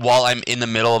 while I'm in the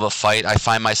middle of a fight, I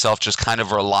find myself just kind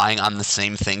of relying on the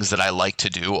same things that I like to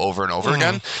do over and over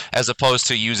again, as opposed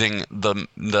to using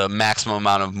the maximum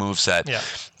amount of move set.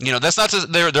 That's not to,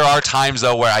 there are times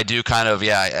though where I do kind of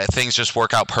things just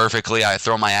work out perfectly. I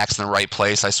throw my axe in the right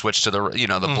place, I switch to the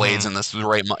the blades in the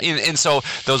right and so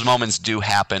those moments do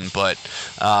happen, but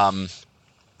I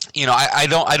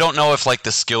don't know if like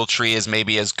the skill tree is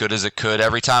maybe as good as it could.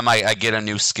 Every time I get a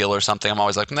new skill or something, I'm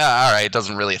always like, nah, all right, it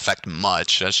doesn't really affect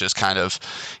much. That's just kind of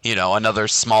another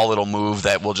small little move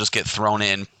that will just get thrown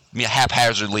in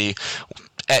haphazardly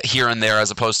here and there,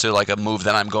 as opposed to like a move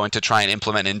that I'm going to try and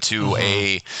implement into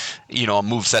a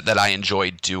move set that I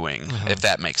enjoy doing, if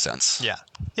that makes sense.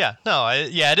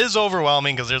 It is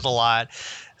overwhelming because there's a lot.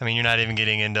 I mean, you're not even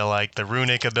getting into like the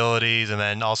runic abilities, and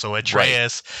then also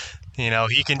Atreus. He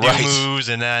can do moves,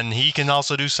 and then he can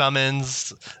also do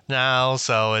summons now,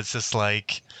 so it's just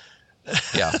like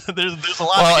there's a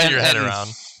lot to get your head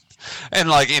around. And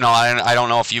like, I don't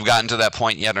know if you've gotten to that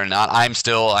point yet or not.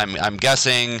 I'm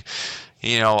guessing,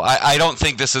 I don't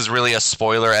think this is really a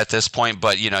spoiler at this point,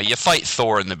 but you fight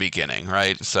Thor in the beginning,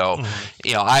 right? So,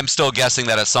 I'm still guessing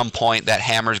that at some point that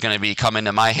hammer is going to be coming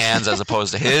to my hands as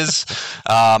opposed to his.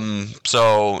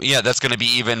 So yeah, that's going to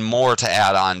be even more to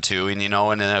add on to, and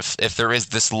and then if there is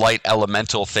this light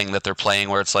elemental thing that they're playing,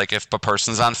 where it's like if a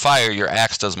person's on fire, your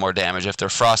axe does more damage. If they're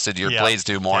frosted, your blades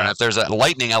do more. And if there's a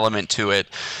lightning element to it,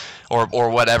 or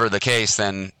whatever the case,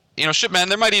 then shit, man,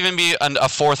 there might even be a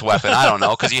fourth weapon. I don't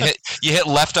know, because you hit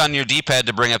left on your D-pad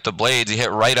to bring up the blades, you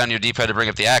hit right on your D-pad to bring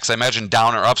up the axe. I imagine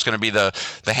down or up's going to be the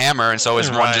hammer, and so is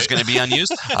one just going to be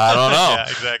unused? I don't know. Yeah,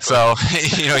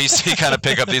 exactly. So you kind of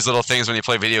pick up these little things when you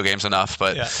play video games enough,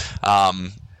 but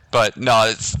But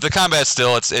no, the combat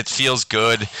still, it feels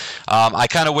good. I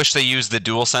kind of wish they used the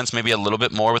DualSense maybe a little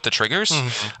bit more with the triggers.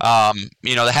 The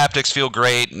haptics feel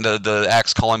great. The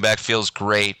axe calling back feels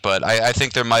great, but I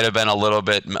think there might have been a little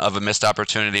bit of a missed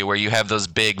opportunity where you have those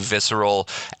big visceral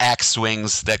axe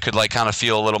swings that could like kind of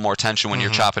feel a little more tension when you're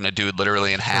chopping a dude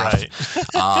literally in half.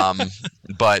 Right.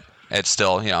 But it's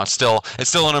still, it's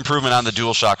still an improvement on the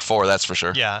DualShock 4, that's for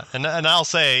sure. Yeah, and I'll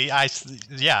say, I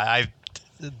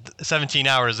 17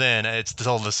 hours in, it's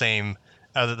still the same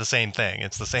thing.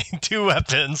 It's the same two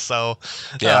weapons. So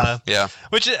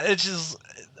which is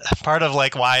part of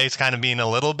like why it's kind of being a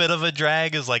little bit of a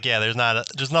drag, is like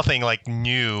there's nothing like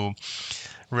new,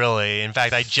 really. In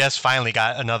fact, I just finally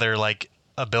got another like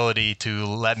ability to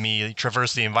let me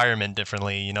traverse the environment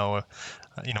differently.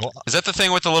 Is that the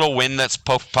thing with the little wind that's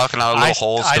poking out of little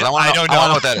holes? I don't know. I don't know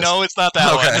what that is. No, it's not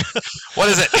that one. What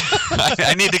is it?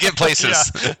 I need to get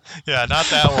places. Yeah, not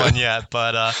that one yet.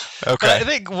 But okay. But I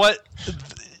think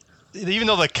even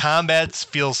though the combats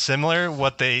feel similar,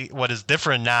 what is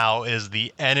different now is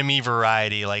the enemy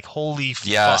variety. Like, holy fuck.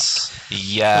 Yes,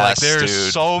 like, there's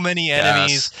dude. So many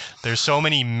enemies. Yes. There's so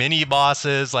many mini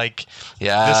bosses. Like,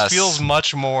 this feels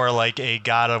much more like a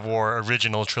God of War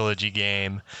original trilogy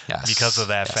game because of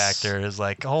that factor. Is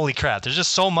like, holy crap, there's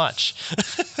just so much.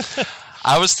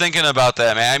 I was thinking about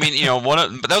that, man. I mean,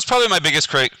 that was probably my biggest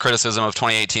criticism of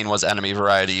 2018 was enemy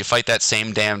variety. You fight that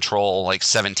same damn troll like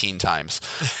 17 times.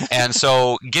 And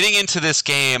so getting into this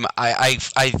game,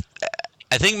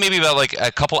 I think maybe about like a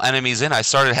couple enemies in, I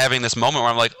started having this moment where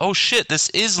I'm like, oh shit, this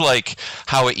is like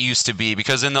how it used to be.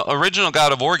 Because in the original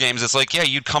God of War games, it's like,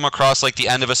 you'd come across like the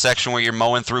end of a section where you're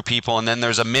mowing through people, and then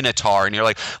there's a Minotaur, and you're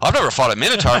like, I've never fought a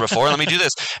Minotaur before, let me do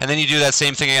this. And then you do that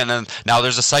same thing again, and then now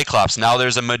there's a Cyclops, now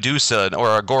there's a Medusa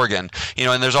or a Gorgon,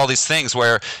 and there's all these things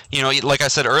where, like I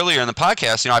said earlier in the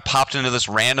podcast, I popped into this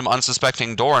random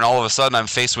unsuspecting door, and all of a sudden I'm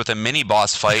faced with a mini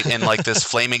boss fight and like this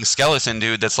flaming skeleton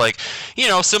dude that's like,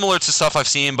 similar to stuff I've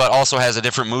seen, but also has a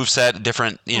different moveset,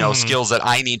 different skills that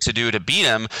I need to do to beat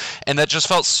him, and that just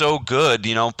felt so good.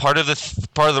 Part of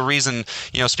the reason,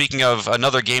 speaking of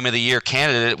another Game of the Year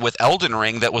candidate with Elden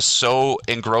Ring, that was so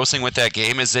engrossing with that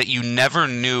game is that you never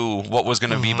knew what was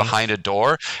going to be behind a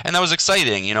door, and that was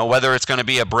exciting. Whether it's going to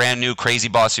be a brand new crazy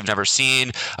boss you've never seen,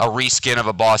 a reskin of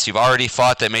a boss you've already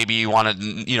fought that maybe you want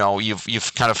to,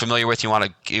 you've kind of familiar with, you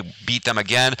want to beat them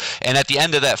again, and at the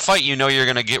end of that fight, you're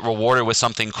going to get rewarded with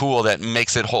something cool that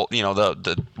makes it whole,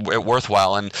 it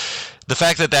worthwhile. And the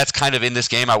fact that that's kind of in this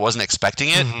game, I wasn't expecting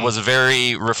it, was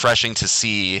very refreshing to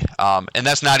see. And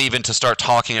that's not even to start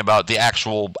talking about the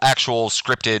actual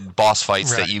scripted boss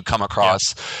fights that you come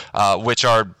across, which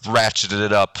are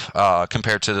ratcheted up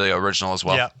compared to the original as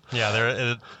well. Yeah,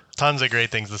 there are tons of great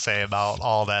things to say about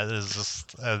all that. Is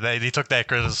just they took that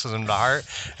criticism to heart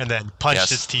and then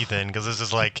punched its teeth in, because this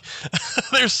is like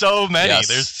there's so many.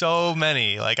 There's so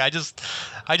many. Like I just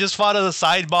fought a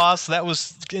side boss that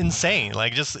was insane.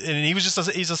 Like and he was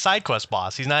he's a side quest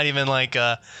boss. He's not even like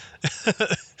a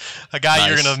guy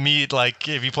you're gonna meet like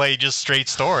if you play just straight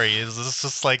story. It's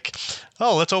just like,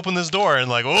 oh, let's open this door, and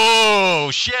like, oh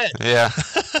shit. Yeah.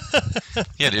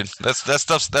 Yeah, dude. That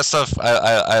stuff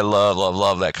I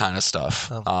love that kind of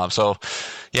stuff. So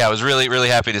yeah, I was really, really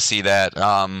happy to see that.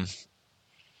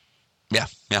 Yeah.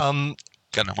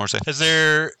 Got no more to say.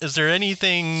 Is there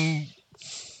anything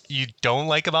you don't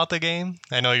like about the game?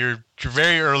 I know you're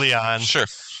very early on. Sure.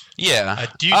 Yeah.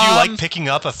 Do you like picking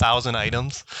up 1,000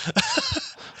 items?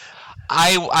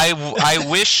 I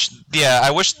wish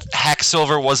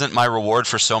Hacksilver wasn't my reward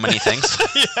for so many things.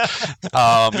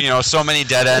 So many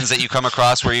dead ends that you come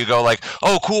across where you go like,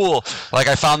 oh cool, like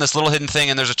I found this little hidden thing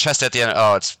and there's a chest at the end.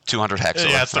 Oh, it's 200 Hacksilver.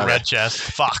 Yeah, it's the red chest.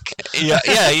 Fuck. Yeah.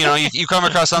 You come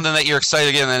across something that you're excited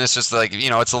again, and then it's just like,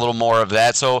 it's a little more of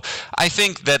that. So I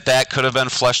think that could have been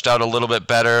fleshed out a little bit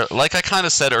better. Like I kind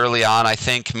of said early on, I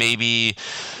think maybe.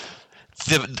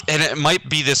 And it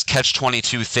might be this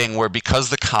catch-22 thing where,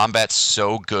 because the combat's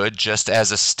so good just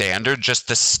as a standard, just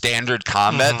the standard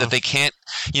combat, that they can't,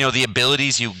 the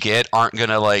abilities you get aren't going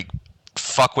to like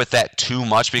fuck with that too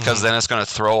much, because then it's going to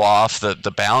throw off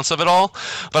the balance of it all.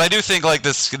 But I do think like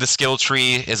the skill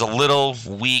tree is a little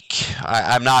weak.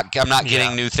 I'm not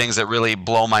getting new things that really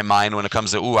blow my mind when it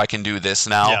comes to, I can do this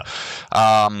now.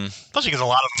 Especially because a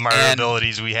lot of them are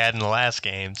abilities we had in the last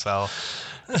game, so...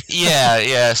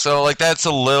 Yeah. So like that's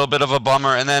a little bit of a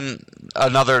bummer. And then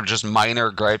another just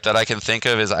minor gripe that I can think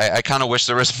of is I kind of wish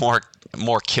there was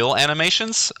more kill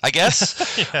animations, I guess.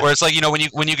 Where it's like,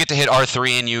 when you get to hit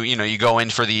R3 and you go in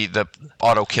for the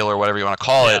auto kill or whatever you want to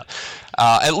call it.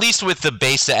 At least with the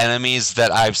base enemies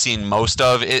that I've seen most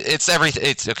of, it's everything.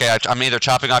 It's okay. I'm either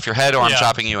chopping off your head or I'm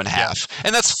chopping you in half,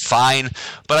 and that's fine.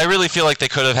 But I really feel like they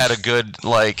could have had a good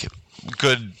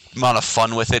amount of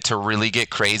fun with it to really get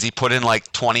crazy. Put in like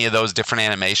 20 of those different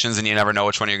animations, and you never know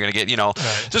which one you're going to get.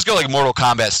 Just go like Mortal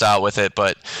Kombat style with it.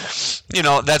 But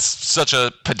that's such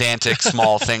a pedantic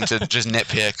small thing to just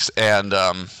nitpick, and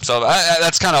so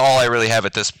that's kind of all I really have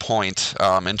at this point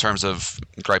in terms of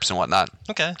gripes and whatnot.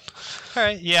 Okay, all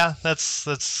right, yeah,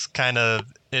 that's kind of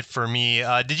it for me.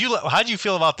 How did you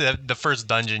feel about the first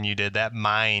dungeon you did, that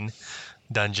mine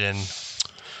dungeon?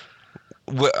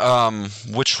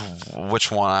 Which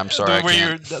one? I'm sorry.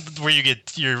 Where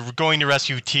you're going to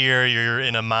rescue Tyr. You're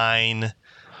in a mine.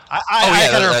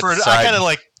 I kind of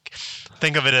like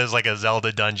think of it as like a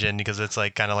Zelda dungeon, because it's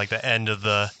like kind of like the end of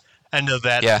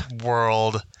that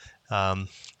world.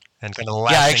 And kind of the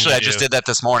last I thing just did that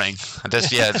this morning. Just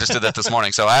did that this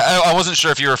morning. So I wasn't sure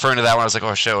if you were referring to that one. I was like,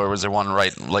 oh shit, or was there one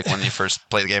right like when you first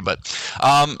played the game? But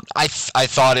I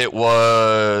thought it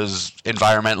was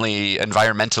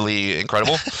environmentally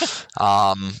incredible.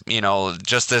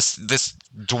 Just this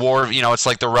dwarf, it's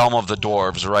like the realm of the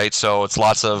dwarves, right? So it's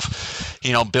lots of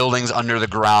buildings under the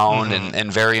ground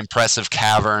and very impressive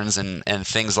caverns and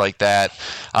things like that.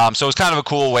 So it's kind of a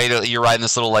cool way you're riding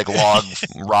this little like log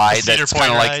ride that's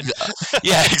kind of like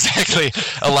yeah, exactly,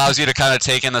 allows you to kind of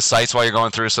take in the sights while you're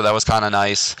going through. So that was kind of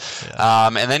nice.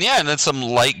 And then some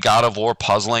light God of War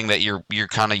puzzling that you're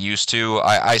kind of used to.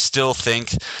 I still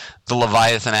think the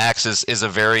Leviathan axe is a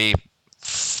very,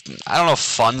 I don't know if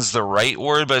fun's the right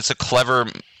word, but it's a clever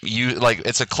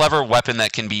weapon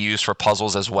that can be used for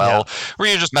puzzles as well, where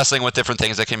you're just messing with different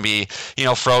things that can be,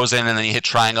 frozen, and then you hit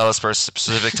triangles for a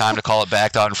specific time to call it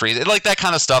back to unfreeze. Like that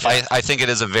kind of stuff. I think it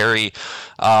is a very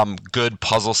good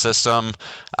puzzle system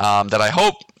that I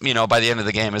hope, by the end of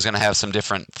the game is going to have some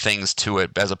different things to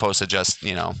it as opposed to just,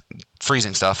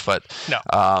 freezing stuff. But no,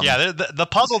 the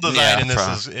puzzle design in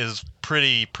this is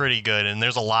pretty good, and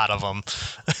there's a lot of them.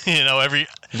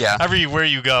 Yeah. Everywhere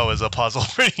you go is a puzzle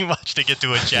pretty much to get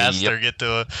to a chest Yep. or get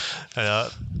to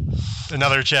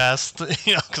another chest,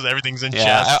 because everything's in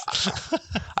Yeah, chests.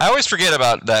 I always forget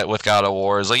about that with God of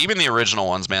War. Like even the original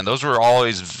ones, man, those were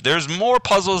always there's more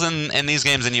puzzles in these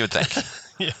games than you would think.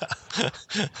 Yeah.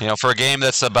 For a game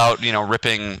that's about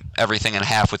ripping everything in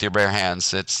half with your bare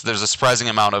hands, there's a surprising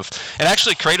amount of. And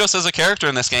actually, Kratos as a character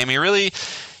in this game, he really.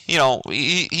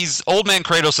 He's old man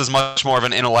Kratos is much more of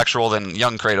an intellectual than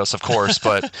young Kratos, of course.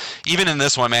 But even in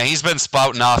this one, man, he's been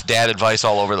spouting off dad advice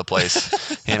all over the place.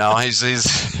 He's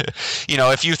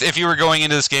if you were going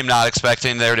into this game not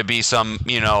expecting there to be some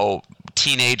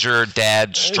teenager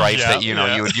dad strife that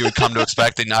you would come to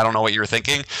expect, and I don't know what you were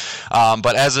thinking.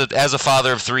 But as a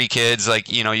father of 3 kids,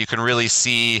 like you can really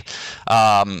see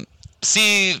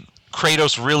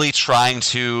Kratos really trying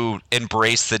to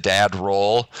embrace the dad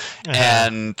role,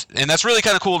 and that's really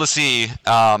kind of cool to see.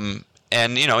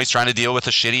 And he's trying to deal with a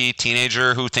shitty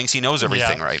teenager who thinks he knows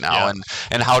everything right now,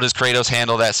 and how does Kratos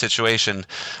handle that situation?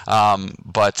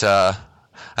 But I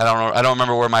don't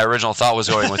remember where my original thought was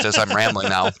going with this. I'm rambling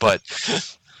now, but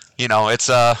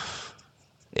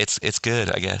it's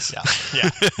good, I guess. Yeah.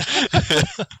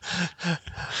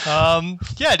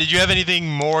 Did you have anything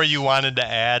more you wanted to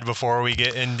add before we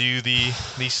get into the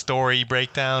story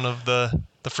breakdown of the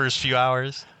first few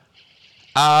hours?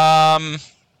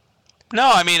 No,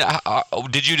 I mean,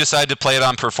 did you decide to play it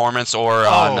on performance or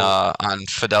on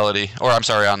fidelity, or I'm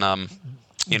sorry, on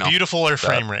beautiful or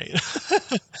frame rate?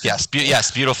 Yes,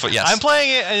 beautiful. Yes, I'm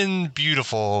playing it in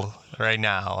beautiful right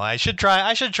now. I should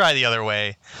try the other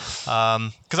way,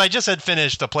 because I just had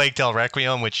finished A Plague Tale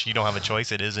Requiem, which you don't have a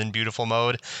choice. It is in beautiful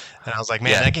mode, and I was like,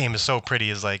 man, that game is so pretty.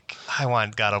 Is like, I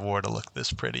want God of War to look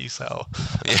this pretty. So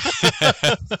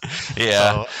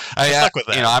yeah, so I stuck with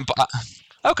that.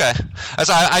 Okay,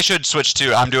 I should switch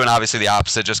too. I'm doing obviously the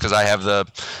opposite, just because I have the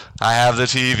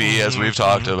TV as we've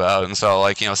talked about, and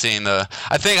so seeing I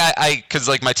think because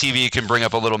my TV can bring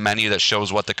up a little menu that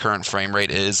shows what the current frame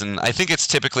rate is, and I think it's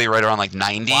typically right around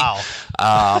 90. Wow.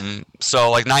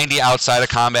 So 90 outside of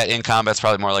combat. In combat's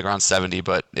probably more like around 70,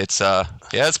 but it's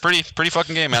it's pretty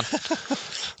fucking game, man.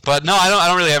 But no, I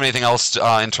don't really have anything else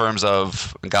in terms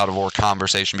of God of War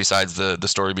conversation besides the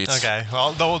story beats. Okay.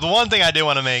 Well, the one thing I did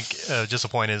want to make just a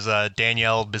point is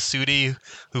Danielle Bisutti,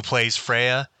 who plays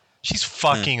Freya. She's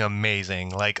fucking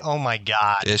amazing. Like, oh my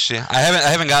god. Is she?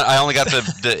 I only got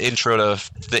the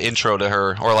intro to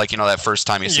her, or that first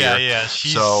time you see her. Yeah.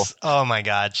 She's oh my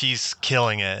god, she's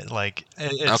killing it. Like,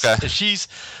 if she's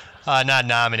not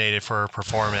nominated for a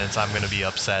performance, I'm going to be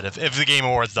upset. If the Game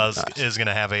Awards is going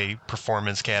to have a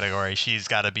performance category, she's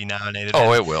got to be nominated.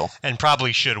 Oh, it will. And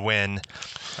probably should win.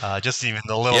 Just even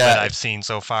the little bit I've seen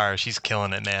so far, she's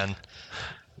killing it, man.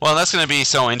 Well, that's going to be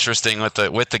so interesting with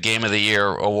the Game of the Year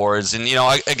awards. And,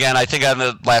 again, I think on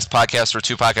the last podcast or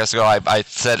 2 podcasts ago, I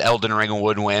said Elden Ring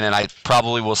would win, and I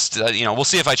probably will we'll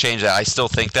see if I change that. I still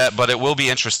think that, but it will be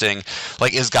interesting.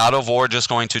 Like, is God of War just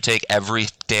going to take every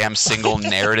damn single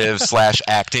narrative /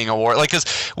 acting award? Like, because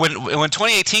when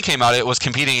 2018 came out, it was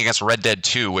competing against Red Dead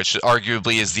 2, which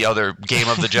arguably is the other game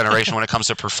of the generation when it comes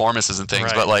to performances and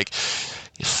things. Right. But,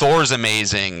 Thor's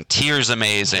amazing, Tyr's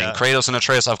amazing, Kratos and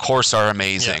Atreus, of course, are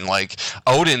amazing.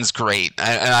 Odin's great,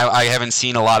 and I haven't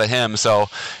seen a lot of him, so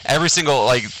every single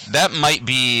that might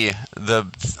be the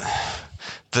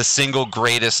single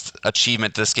greatest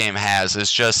achievement this game has,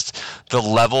 is just the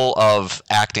level of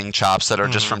acting chops that are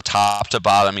just from top to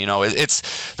bottom.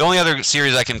 It's the only other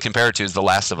series I can compare it to is The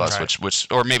Last of Us, which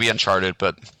or maybe Uncharted,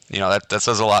 but that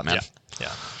says a lot, man.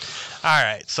 Yeah. All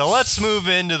right, so let's move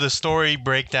into the story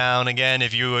breakdown. Again,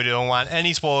 if you don't want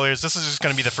any spoilers, this is just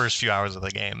going to be the first few hours of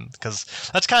the game, because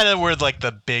that's kind of where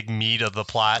the big meat of the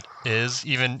plot is.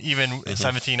 Even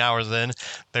 17 hours in,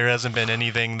 there hasn't been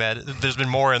anything there's been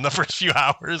more in the first few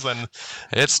hours, and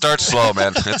it starts slow,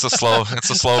 man. It's a slow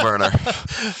burner.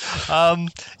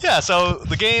 So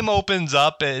the game opens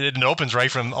up. It opens right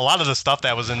from a lot of the stuff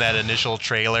that was in that initial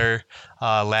trailer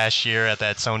last year at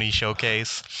that Sony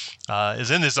showcase.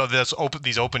 Is in these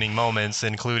opening moments,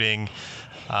 including,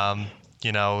 you on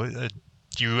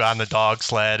the dog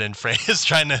sled and Freya's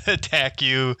trying to attack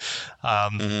you. That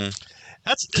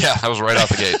was right out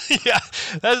the gate. Yeah,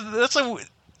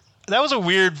 that was a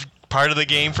weird part of the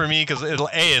game for me because it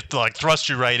like thrusts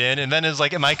you right in, and then it's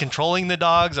like, am I controlling the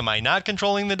dogs? Am I not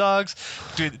controlling the dogs?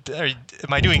 Am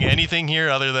I doing anything here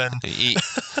other than?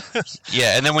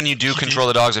 Yeah, and then when you do control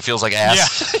the dogs, it feels like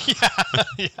ass.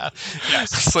 Yeah.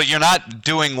 It's like you're not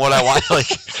doing what I want. Like,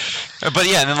 but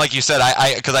yeah, and then like you said,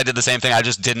 because I did the same thing. I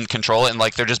just didn't control it, and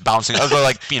like they're just bouncing. I was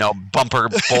like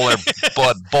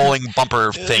bowling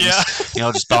bumper things. Yeah.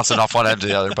 Just bouncing off one end to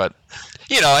the other. But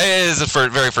it is the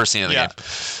very first scene of the game.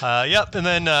 Yep, and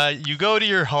then you go to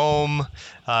your home.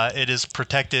 It is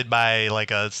protected by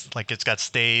it's got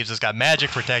staves. It's got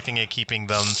magic protecting it, keeping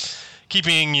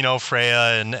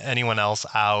Freya and anyone else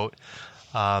out.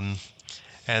 And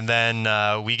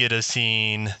then we get a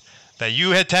scene that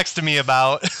you had texted me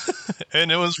about,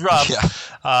 and it was rough.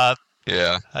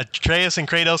 Yeah. Atreus and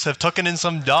Kratos have taken in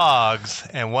some dogs,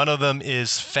 and one of them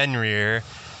is Fenrir,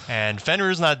 and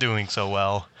Fenrir's not doing so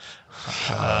well.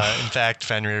 In fact,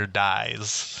 Fenrir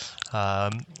dies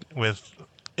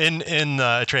in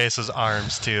Atreus's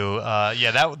arms too.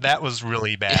 That was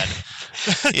really bad.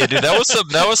 Yeah, dude,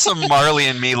 that was some Marley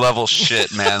and Me level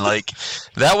shit, man. Like,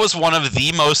 that was one of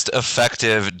the most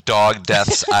effective dog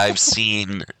deaths I've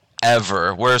seen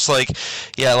ever. Where it's like,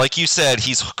 yeah, like you said,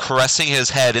 he's caressing his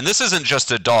head, and this isn't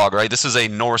just a dog, right? This is a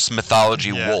Norse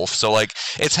mythology wolf. So like,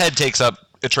 its head takes up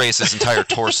Atreus' entire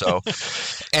torso.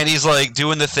 And he's like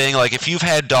doing the thing, like if you've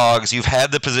had dogs, you've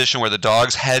had the position where the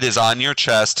dog's head is on your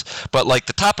chest, but like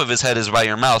the top of his head is by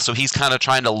your mouth. So he's kind of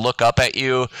trying to look up at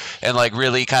you and like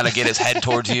really kind of get his head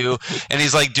towards you. And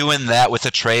he's like doing that with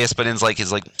Atreus, but he's like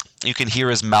you can hear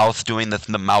his mouth doing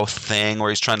the mouth thing where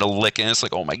he's trying to lick, and it's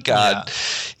like, oh my god.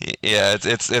 Yeah,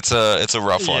 it's a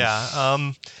rough one.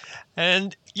 Yeah.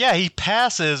 And yeah, he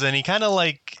passes, and he kind of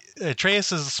like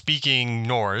Atreus is speaking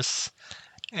Norse.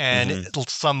 And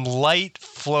some light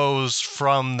flows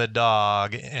from the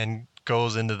dog and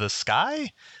goes into the sky.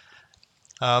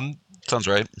 Sounds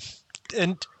right.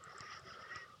 And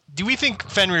do we think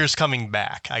Fenrir's coming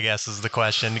back? I guess is the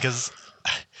question, because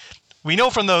we know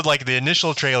from the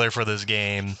initial trailer for this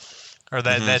game, or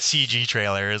that CG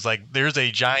trailer, is like there's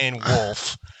a giant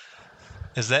wolf.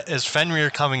 Is Fenrir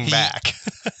coming back?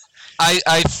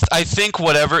 I think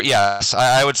whatever. Yes,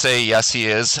 I would say yes. He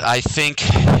is. I think.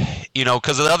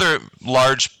 Because the other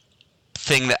large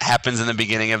thing that happens in the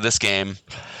beginning of this game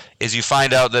is you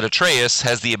find out that Atreus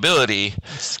has the ability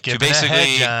to basically.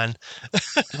 Ahead, John.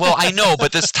 Well, I know,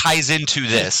 but this ties into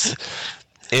this.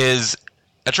 Is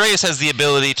Atreus has the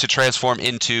ability to transform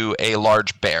into a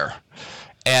large bear.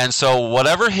 And so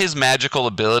whatever his magical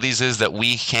abilities is that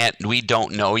we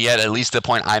don't know yet, at least the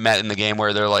point I'm at in the game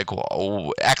where they're like,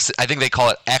 I think they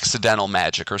call it accidental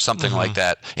magic or something like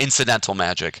that, incidental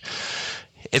magic.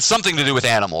 It's something to do with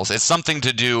animals. It's something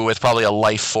to do with probably a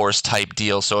life force type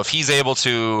deal. So if he's able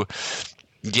to,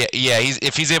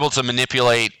 if he's able to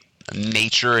manipulate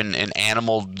nature and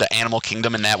the animal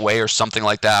kingdom in that way or something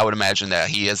like that, I would imagine that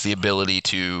he has the ability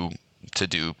to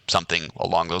do something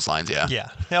along those lines. Yeah.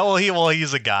 Well,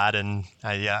 he's a god, and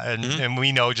and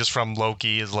we know just from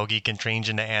Loki can change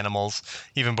into animals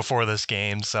even before this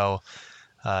game. So.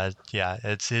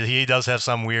 He does have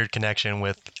some weird connection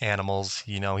with animals.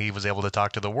 He was able to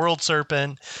talk to the world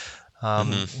serpent,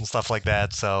 and stuff like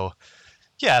that. So,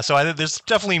 there's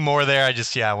definitely more there. I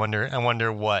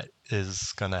wonder what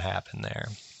is gonna happen there.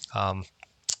 And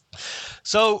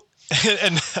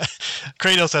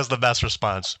Kratos has the best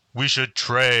response. We should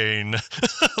train.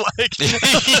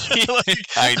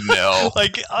 I know.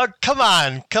 Come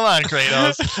on,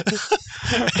 Kratos.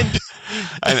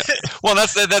 Well,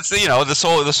 that's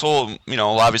this whole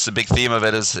obviously the big theme of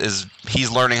it is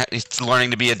he's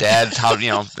learning to be a dad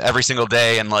every single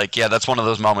day, and that's one of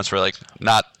those moments where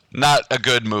not a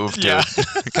good move, dude. Yeah.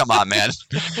 Come on, man.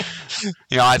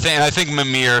 I think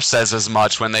Mimir says as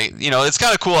much when they, it's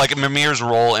kind of cool, like Mimir's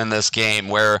role in this game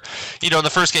where, in the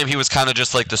first game he was kind of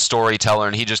just like the storyteller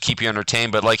and he just keep you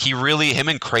entertained, but him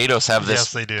and Kratos have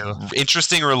this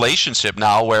interesting relationship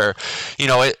now where,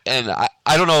 and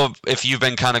I don't know if you've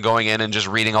been kind of going in and just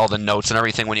reading all the notes and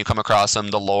everything when you come across them,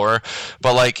 the lore,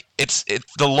 but it's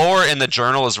the lore in the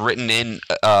journal is written in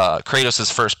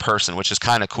Kratos' first person, which is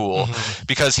kind of cool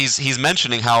because he's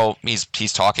mentioning how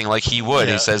he's talking like he would.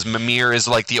 Yeah. He says Mimir is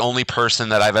like the only person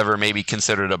that I've ever maybe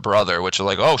considered a brother, which is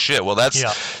like, oh shit, well that's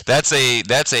a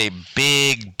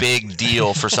big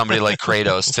deal for somebody like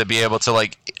Kratos to be able to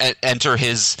enter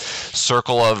his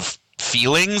circle of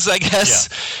feelings, I guess.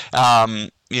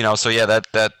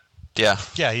 Yeah.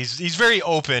 He's very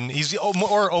open. He's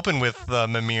more open with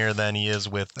Mimir than he is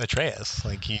with Atreus.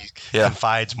 He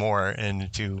confides more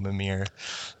into Mimir.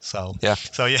 So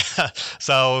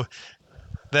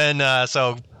then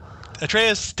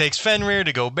Atreus takes Fenrir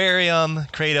to go bury him.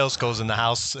 Kratos goes in the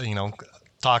house,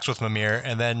 talks with Mimir,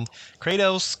 and then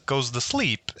Kratos goes to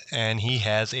sleep, and he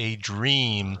has a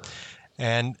dream.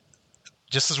 And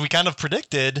just as we kind of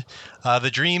predicted, the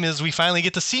dream is we finally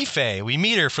get to see Faye. We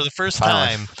meet her for the first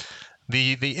time.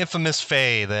 The infamous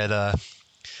Faye that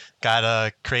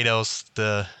got Kratos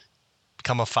to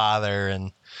become a father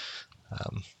and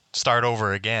start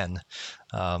over again.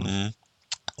 Do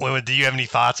you have any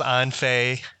thoughts on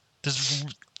Faye?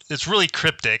 It's really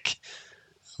cryptic.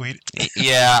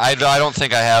 Yeah, I don't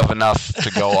think I have enough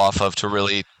to go off of to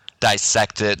really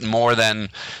dissect it more than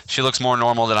she looks more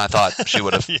normal than I thought she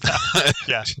would have.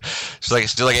 Yeah. She's like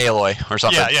Aloy or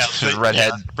something. Yeah. She's red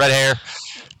hair,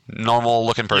 normal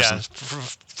looking person. Yeah,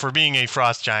 for being a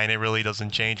frost giant, it really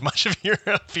doesn't change much of your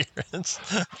appearance.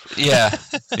 Yeah,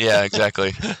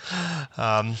 exactly.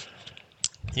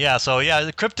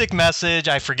 The cryptic message,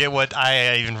 I forget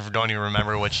don't even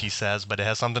remember what she says, but it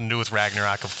has something to do with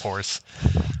Ragnarok, of course.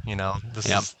 This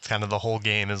is kind of the whole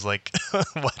game is like,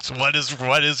 what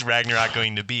is Ragnarok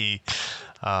going to be?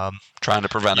 Trying to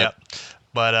prevent it.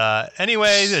 But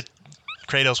anyway,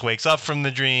 Kratos wakes up from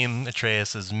the dream.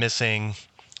 Atreus is missing.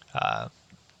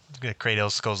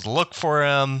 Kratos goes to look for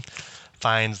him,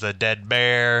 finds the dead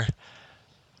bear,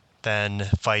 then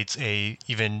fights a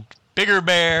even bigger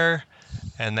bear.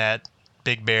 And that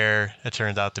big bear, it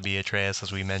turns out to be Atreus,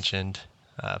 as we mentioned.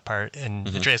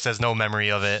 Atreus has no memory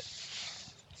of it.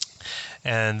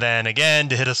 And then again,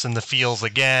 to hit us in the feels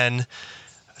again,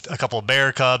 a couple of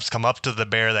bear cubs come up to the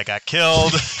bear that got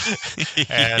killed.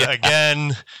 And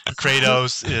again,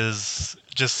 Kratos is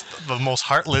just the most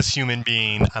heartless human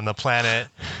being on the planet.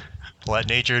 Let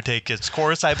nature take its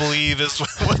course, I believe, is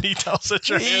what he tells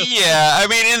Atreus. Yeah, I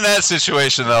mean, in that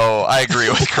situation, though, I agree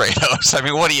with Kratos. I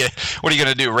mean, what are you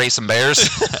gonna do? Raise some bears?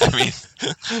 I mean,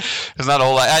 there's not a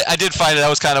whole lot. I did find that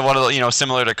was kind of one of the,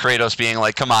 similar to Kratos being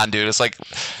like, "Come on, dude." It's like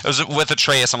it was with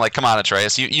Atreus. I'm like, "Come on,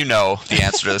 Atreus, you know the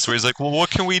answer to this." Where he's like, "Well, what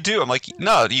can we do?" I'm like,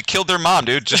 "No, you killed their mom,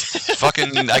 dude. Just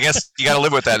fucking. I guess you got to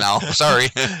live with that now. Sorry."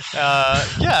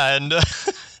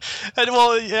 And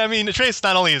well, I mean, Atreus,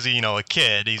 not only is he, a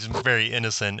kid, he's very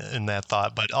innocent in that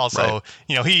thought, but also,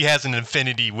 he has an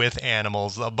affinity with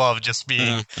animals above just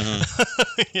being,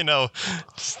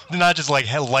 not just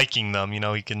like liking them. He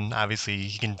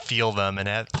can feel them and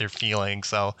have their feelings.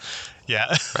 So,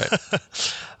 yeah. Right.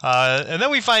 And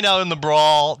then we find out in the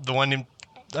brawl,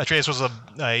 Atreus was a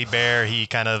bear. He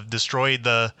kind of destroyed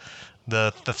the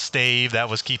stave that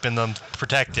was keeping them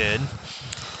protected.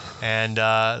 And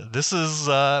this is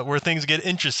where things get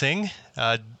interesting.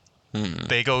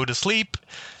 They go to sleep,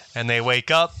 and they wake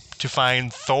up to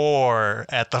find Thor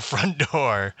at the front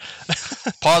door.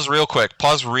 Pause real quick.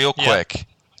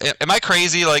 Am I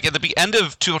crazy? Like, at the end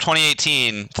of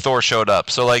 2018, Thor showed up.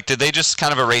 So, like, did they just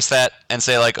kind of erase that and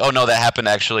say, like, oh, no, that happened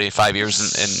actually 5 years in the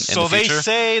future? So they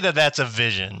say that that's a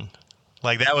vision.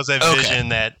 Like, that was a vision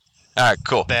that, all right,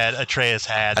 cool, that Atreus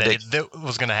had, that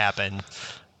was going to happen.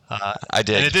 I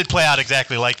did. And it did play out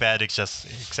exactly like that,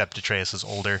 except Atreus is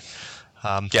older.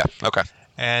 Yeah, okay.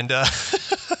 And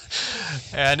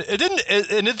and it didn't.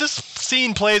 And this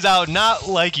scene plays out not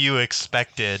like you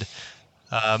expected.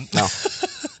 No.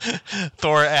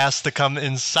 Thor asked to come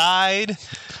inside.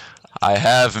 I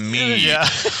have meat. Yeah.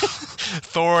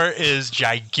 Thor is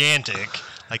gigantic.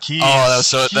 Like that was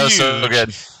so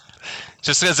good.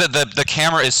 Just because the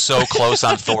camera is so close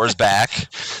on Thor's back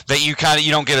that you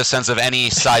don't get a sense of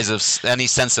any sense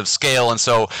of scale, and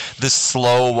so this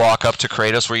slow walk up to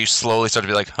Kratos where you slowly start to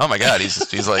be like, oh my god,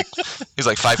 he's like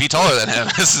 5 feet taller than him.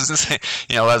 This is insane.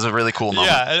 That's a really cool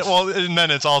moment. Yeah, and then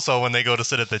it's also when they go to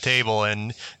sit at the table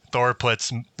and Thor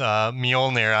puts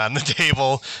Mjolnir on the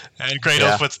table, and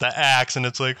Kratos puts the axe, and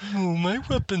it's like, oh, my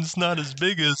weapon's not as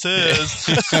big as his.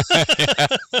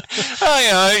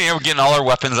 We're getting all our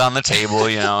weapons on the table.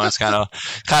 It's kind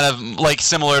of like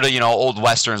similar to old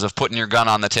westerns of putting your gun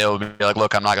on the table and be like,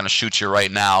 look, I'm not going to shoot you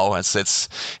right now. It's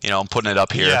I'm putting it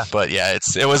up here. Yeah. But yeah,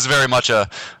 it was very much a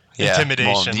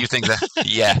intimidation. Well, do you think that?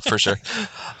 Yeah, for sure.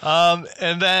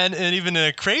 And even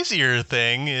a crazier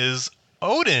thing is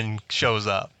Odin shows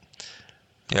up.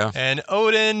 Yeah. And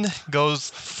Odin goes...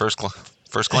 First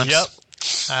glimpse? Yep.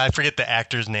 I forget the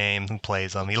actor's name who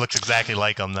plays him. He looks exactly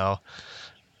like him, though.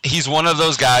 He's one of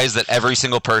those guys that every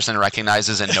single person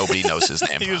recognizes and nobody knows his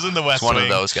name. He was in the West Wing. Wing. One of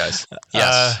those guys.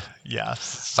 Yes. Yeah.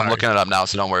 I'm looking it up now,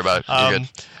 so don't worry about it. You're good.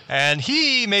 And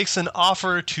he makes an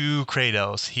offer to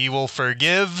Kratos. He will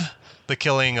forgive the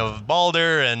killing of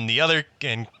Balder and the other...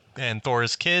 and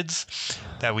Thor's kids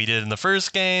that we did in the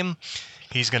first game.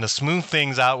 He's going to smooth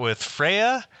things out with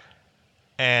Freya,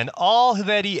 And all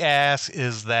that he asks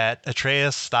is that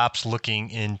Atreus stops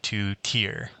looking into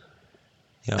Tyr.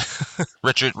 Yeah.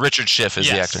 Richard Schiff is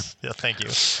the actor. Yeah, thank you.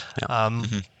 Yeah.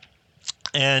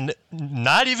 And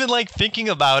not even like thinking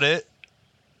about it,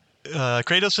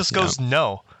 Kratos just goes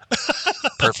no.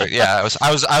 Perfect. Yeah,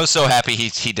 I was so happy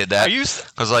he did that. Are you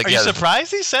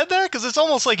surprised he said that? Because it's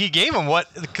almost like he gave him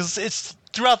because it's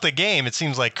throughout the game. It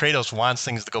seems like Kratos wants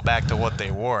things to go back to what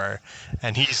they were,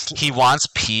 and he wants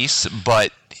peace,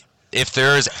 but if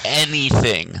there is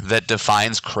anything that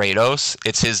defines Kratos,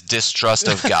 it's his distrust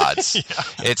of gods. Yeah.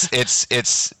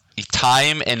 It's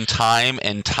time and time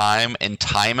and time and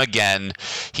time again,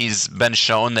 he's been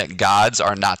shown that gods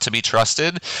are not to be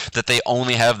trusted, that they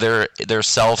only have their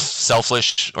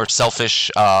selfish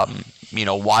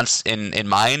wants in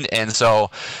mind, and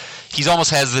so he's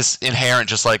almost has this inherent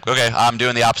just like, okay, I'm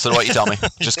doing the opposite of what you tell me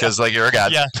just because like you're a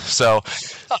god. Yeah. So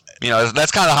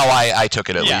that's kind of how I took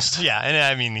it at least. Yeah, and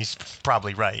I mean he's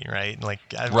probably right. Like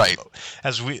right.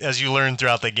 As you learn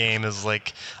throughout the game is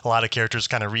like a lot of characters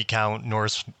kind of recount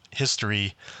Norse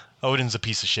history. Odin's a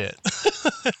piece of shit.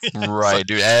 Right,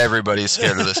 dude. Everybody's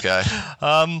scared of this guy.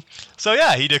 So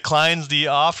yeah, he declines the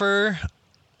offer,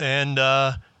 and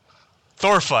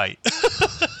Thor fight.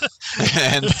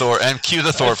 and cue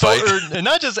the Thor fight. And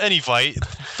not just any fight.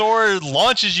 Thor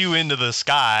launches you into the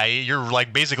sky. You're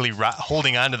like basically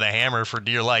holding onto the hammer for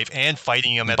dear life and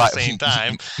fighting him at the same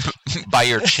time. By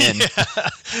your chin. Yeah.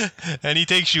 And he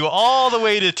takes you all the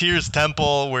way to Tyr's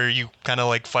temple where you kind of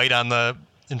like fight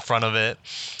in front of it.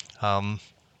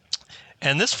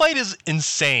 And this fight is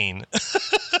insane.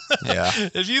 Yeah.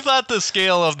 If you thought the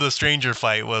scale of the Stranger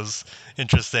fight was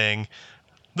interesting,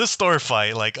 this Thor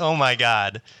fight, like, oh my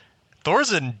god.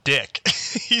 Thor's a dick.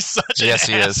 He's such an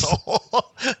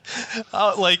asshole.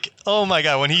 Like, oh my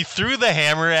god, when he threw the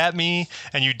hammer at me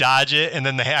and you dodge it and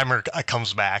then the hammer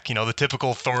comes back, the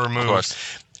typical Thor move.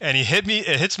 And it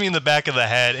hits me in the back of the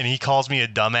head and he calls me a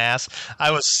dumbass. I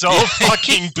was so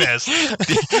fucking pissed.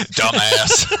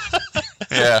 Dumbass.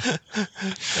 Yeah.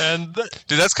 And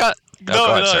dude, that's kind of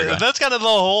that's kind of the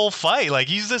whole fight. Like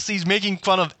he's making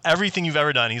fun of everything you've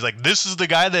ever done. He's like, this is the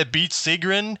guy that beat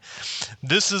Sigrun.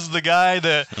 This is the guy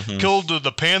that killed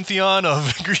the pantheon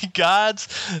of Greek gods.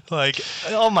 Like,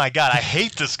 oh my god, I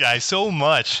hate this guy so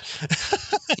much.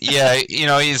 Yeah,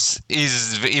 he's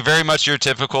very much your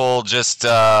typical just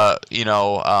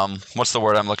what's the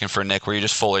word I'm looking for, Nick? Where you're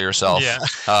just full of yourself. Yeah.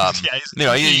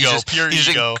 He's pure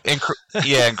ego.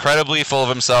 Incredibly full of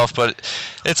himself. But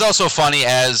it's also funny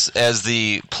as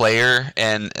the player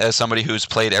and as somebody who's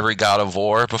played every God of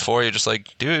War before, you're just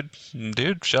like, dude,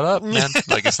 shut up, man.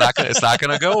 Like it's not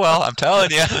gonna go well. I'm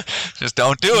telling you, just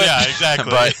don't do it. Yeah,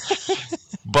 exactly.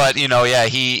 But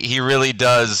he really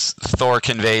does. Thor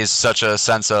conveys such a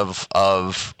sense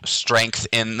of strength,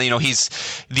 and he's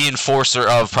the enforcer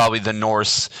of probably the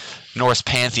Norse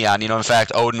pantheon. In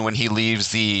fact, Odin, when he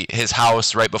leaves his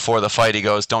house right before the fight, he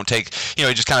goes, "Don't take." He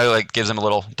just kind of like gives him a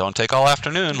little, "Don't take all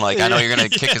afternoon." Like I know you're gonna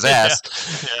kick his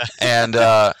ass, yeah. and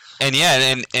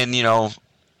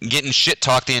getting shit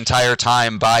talked the entire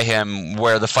time by him,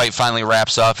 where the fight finally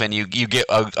wraps up and you get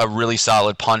a really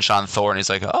solid punch on Thor, and he's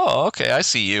like, "Oh, okay, I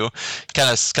see you."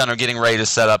 Kind of getting ready to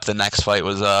set up the next fight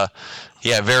was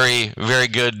very very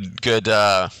good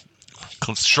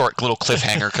short little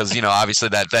cliffhanger, because obviously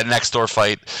that next Thor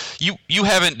fight, you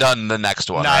haven't done the next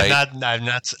one, right? I've not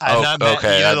met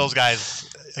either of those guys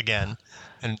again.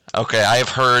 And okay, I have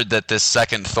heard that this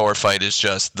second Thor fight is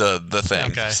just the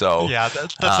thing. Okay. So yeah,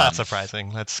 that's not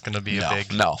surprising. That's going to be a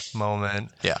big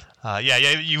moment. Yeah.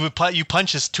 You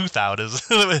punch his tooth out,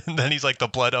 and then he's like, the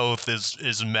blood oath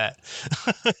is met.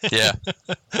 Yeah.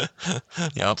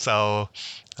 Yep. So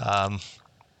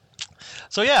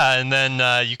yeah, and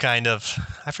then you kind of,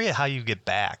 I forget how you get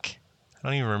back. I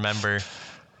don't even remember.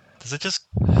 Does it just?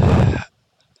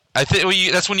 I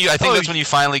think that's when you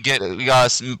finally get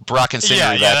Brock and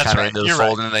Sindri back kind of into the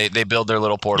fold, and they build their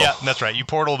little portal. Yeah, that's right. You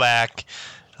portal back.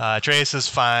 Atreus is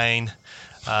fine.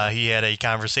 He had a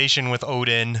conversation with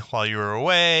Odin while you were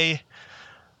away.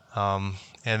 And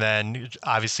then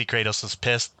obviously Kratos is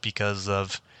pissed because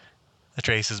of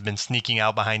Atreus has been sneaking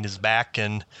out behind his back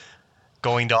and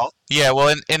going to. Yeah,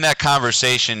 well, in that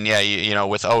conversation,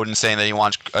 with Odin saying that he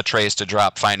wants Atreus to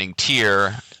drop finding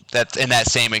Tyr. That in that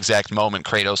same exact moment,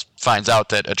 Kratos finds out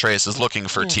that Atreus is looking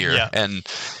for Tyr, and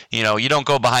you don't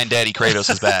go behind Daddy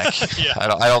Kratos' back. Yeah.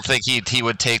 I don't think he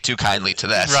would take too kindly to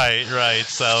that. Right.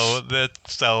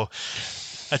 So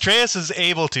Atreus is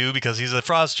able to, because he's a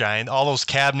frost giant. All those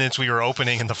cabinets we were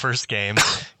opening in the first game,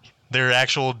 they're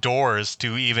actual doors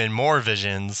to even more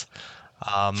visions.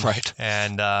 Right.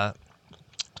 And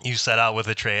you set out with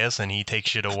Atreus, and he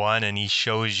takes you to one, and he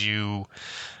shows you.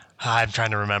 I'm trying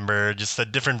to remember just a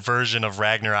different version of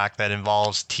Ragnarok that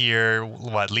involves Tyr,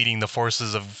 leading the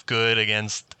forces of good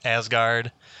against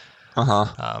Asgard.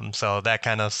 So that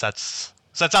kind of sets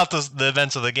out the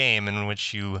events of the game, in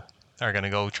which you are going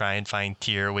to go try and find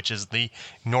Tyr, which is the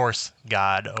Norse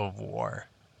god of war.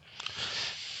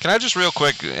 Can I just real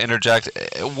quick interject?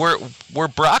 Were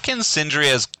Brock and Sindri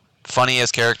as funny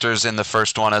as characters in the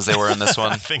first one as they were in this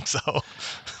one? I think so.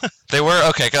 They were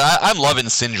okay. Cause I'm loving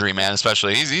Sindri, man.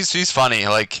 Especially he's funny.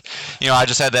 Like, I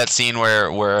just had that scene where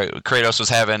Kratos was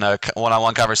having a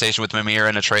one-on-one conversation with Mimir,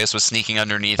 and Atreus was sneaking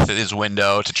underneath his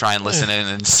window to try and listen in,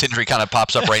 and Sindri kind of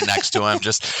pops up right next to him,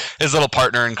 just his little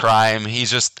partner in crime. He's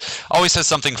just always has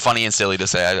something funny and silly to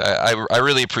say. I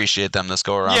really appreciate them this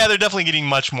go around. Yeah, they're definitely getting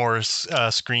much more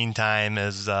screen time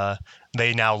as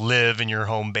they now live in your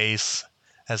home base,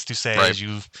 as to say, as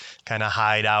you kind of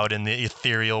hide out in the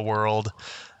ethereal world.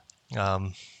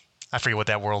 I forget what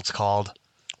that world's called.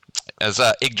 As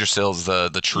Yggdrasil's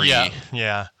the tree.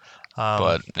 Yeah.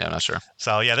 But yeah, I'm not sure.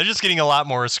 So yeah, they're just getting a lot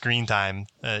more screen time.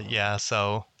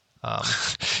 So.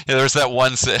 There's that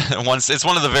once. It's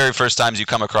one of the very first times you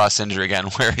come across Sindri again,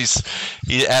 where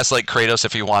he asks like Kratos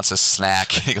if he wants a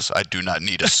snack. He goes, "I do not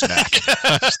need a snack."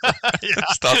 I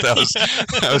just thought that was.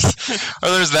 Or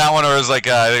there's that one, or it was like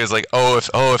I think it was like,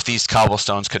 if these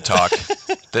cobblestones could talk,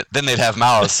 then they'd have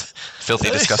mouths, filthy,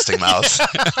 disgusting mouths.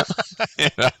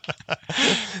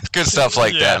 Good stuff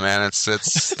like that, man.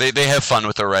 It's they have fun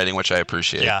with their writing, which I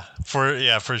appreciate. Yeah,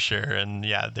 for sure, and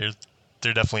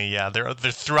they're definitely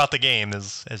they're throughout the game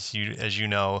as you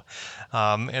know,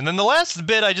 and then the last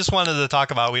bit I just wanted to talk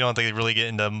about, we don't have to really get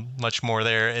into much more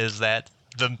there, is that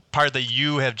the part that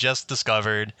you have just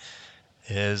discovered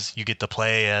is you get to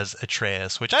play as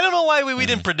Atreus, which I don't know why we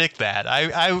didn't predict that.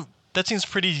 I that seems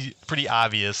pretty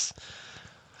obvious.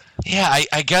 Yeah,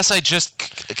 I guess I just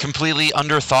completely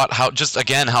underthought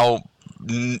how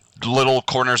little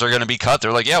corners are going to be cut.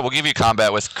 They're like, yeah, we'll give you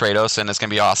combat with Kratos, and it's going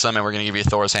to be awesome, and we're going to give you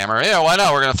Thor's hammer. Yeah, why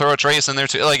not? We're going to throw Atreus in there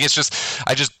too. Like, it's just,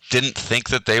 I just didn't think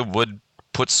that they would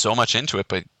put so much into it.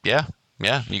 But yeah,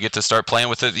 you get to start playing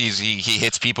with it. He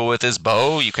hits people with his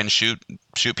bow. You can shoot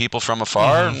people from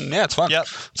afar. Mm-hmm. And yeah, it's fun. Yep.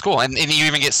 It's cool. And you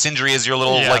even get Sindri as your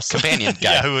little companion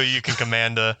guy. Yeah, who you can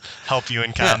command to help you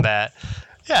in combat.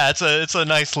 Yeah, it's a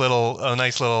nice little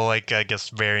like, I guess,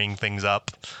 varying things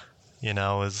up.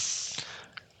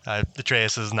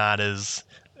 Atreus is not as.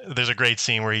 There's a great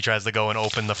scene where he tries to go and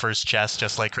open the first chest,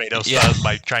 just like Kratos does,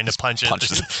 by trying to punch it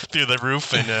through the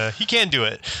roof, and he can't do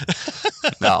it.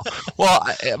 No. Well,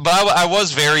 but I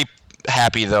was very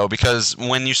happy though, because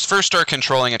when you first start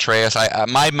controlling Atreus,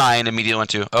 my mind immediately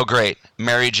went to, oh great,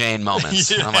 Mary Jane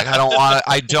moments. And I'm like, I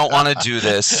don't want to do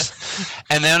this.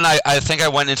 And then I think I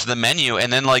went into the menu,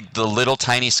 and then like the little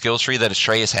tiny skill tree that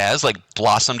Atreus has like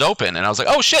blossomed open, and I was like,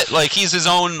 oh shit, like he's his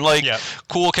own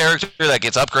cool character that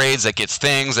gets upgrades, that gets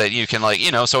things that you can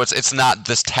so it's not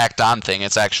this tacked on thing.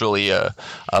 It's actually a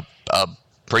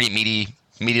pretty meaty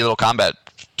little combat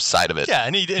side of it. Yeah,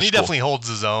 and he definitely holds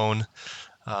his own.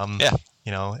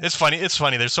 It's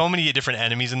funny. There's so many different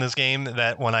enemies in this game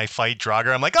that when I fight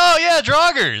Draugr, I'm like, oh yeah,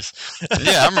 Draugrs.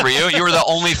 Yeah, I remember you. You were the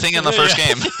only thing in the first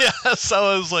game. Yeah, so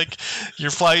I was like,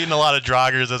 you're fighting a lot of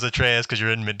Draugrs as Atreus because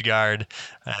you're in Midgard,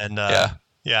 and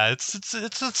it's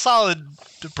a solid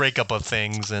breakup of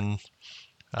things. And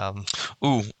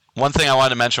one thing I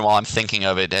wanted to mention while I'm thinking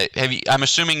of it, I'm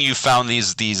assuming you found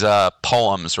these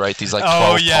poems, right? These like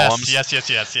 12 poems.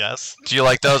 Yes. Do you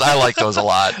like those? I like those a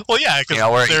lot. Well, yeah,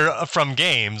 because they're from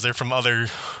games. They're from other.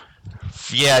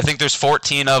 Yeah, I think there's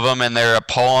 14 of them, and they're a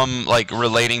poem like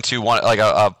relating to one, like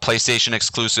a PlayStation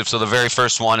exclusive. So the very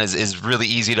first one is really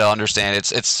easy to understand.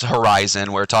 It's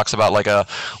Horizon, where it talks about like a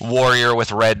warrior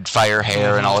with red fire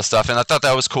hair and all this stuff. And I thought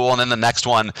that was cool. And then the next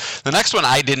one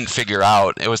I didn't figure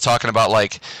out. It was talking about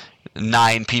like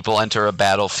 9 people enter a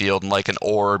battlefield and like an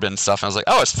orb and stuff. And I was like,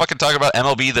 oh, it's fucking talking about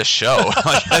MLB The Show.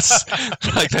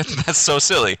 That's so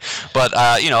silly. But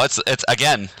it's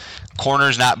again,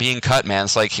 corners not being cut, man.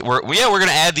 It's like we're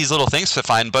gonna add these little things to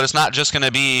find, but it's not just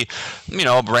gonna be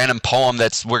a random poem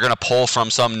we're gonna pull from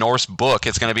some Norse book.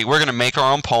 It's gonna be, we're gonna make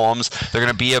our own poems. They're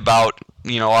gonna be about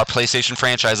our PlayStation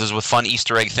franchises with fun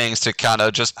Easter egg things to kind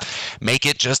of just make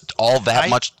it just all that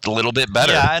much a little bit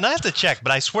better. Yeah, and I have to check,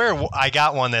 but I swear I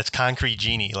got one that's Concrete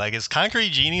Genie. Like, is Concrete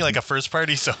Genie like a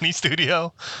first-party Sony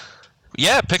studio?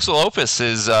 Yeah, Pixel Opus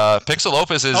is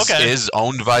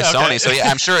owned by Sony. So yeah,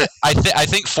 I'm sure. I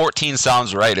think 14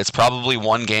 sounds right. It's probably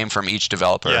one game from each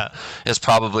developer. Yeah, is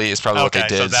probably what they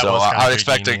did. So I would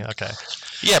expect Genie. Okay.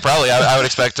 Yeah, probably. I would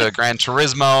expect a Gran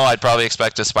Turismo. I'd probably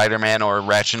expect a Spider-Man or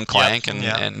Ratchet and Clank, Yep, and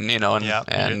yep. and you know,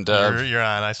 and you're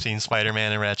on. I've seen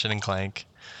Spider-Man and Ratchet and Clank,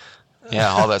 yeah,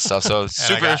 all that stuff. So and I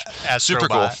super, got super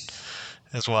cool. Astrobot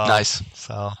as well. Nice.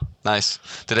 So Nice.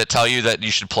 Did it tell you that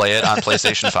you should play it on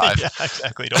PlayStation 5? yeah,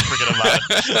 exactly. Don't forget about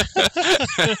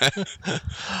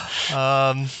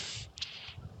it.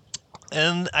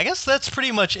 And I guess that's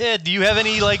pretty much it. Do you have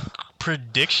any like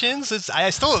predictions?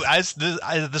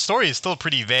 The story is still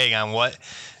pretty vague on what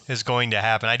is going to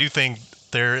happen. I do think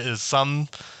there is some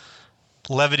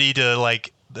levity to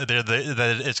like that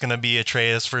it's going to be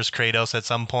Atreus versus Kratos at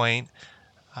some point.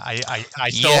 I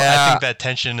think that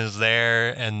tension is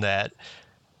there, and that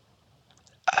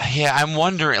Yeah, I'm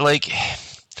wondering, like,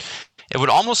 it would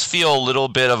almost feel a little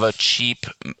bit of a cheap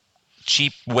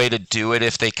way to do it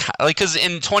if they like, because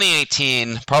in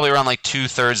 2018, probably around like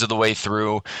 2/3 of the way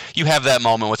through, you have that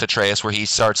moment with Atreus where he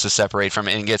starts to separate from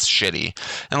it and gets shitty.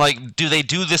 And like, do they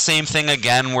do the same thing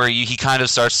again where he kind of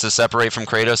starts to separate from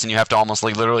Kratos and you have to almost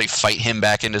like literally fight him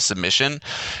back into submission?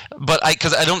 But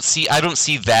because I don't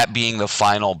see that being the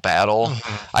final battle.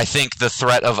 Mm-hmm. I think the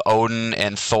threat of Odin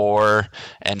and Thor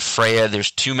and Freya,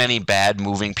 there's too many bad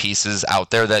moving pieces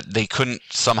out there that they couldn't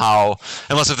somehow,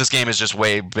 unless if this game is just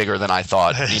way bigger than I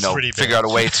thought, figure out a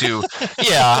way to.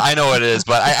 Yeah, I know it is,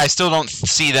 but I still don't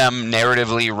see them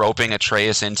narratively roping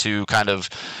Atreus into kind of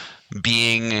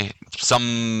being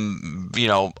some,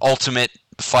 ultimate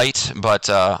fight. But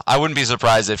I wouldn't be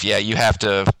surprised if, you have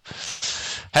to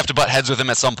butt heads with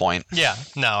him at some point. Yeah,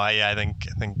 no, I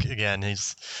think again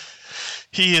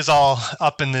he is all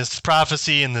up in this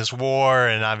prophecy and this war,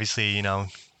 and obviously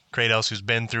Kratos, who's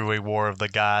been through a war of the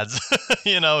gods,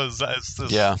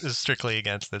 is strictly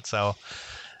against it. So,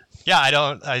 I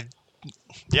don't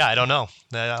know.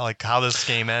 Like how this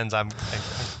game ends, I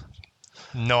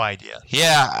no idea.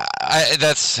 Yeah,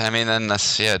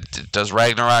 does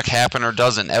Ragnarok happen or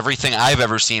doesn't? Everything I've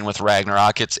ever seen with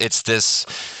Ragnarok, it's this.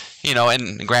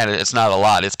 And granted, it's not a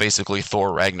lot. It's basically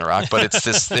Thor Ragnarok, but it's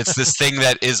this thing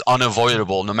that is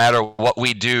unavoidable. No matter what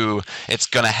we do, it's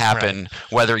going to happen.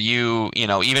 Right. Whether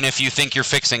even if you think you're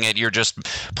fixing it, you're just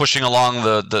pushing along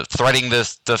the threading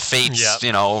the fates, yep.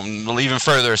 Even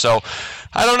further. So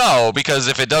I don't know, because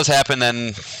if it does happen,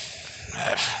 then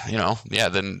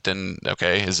then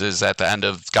okay, is that the end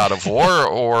of God of War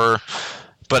or?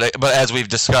 But as we've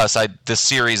discussed, this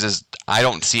series is, I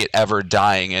don't see it ever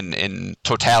dying in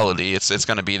totality. It's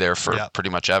going to be there for pretty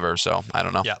much ever. So I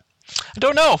don't know. Yeah. I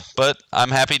don't know, but I'm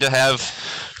happy to have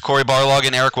Corey Barlog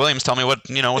and Eric Williams tell me what's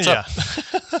up.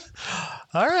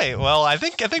 All right. Well, I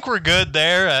think we're good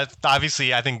there.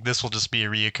 Obviously, I think this will just be a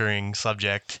reoccurring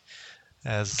subject.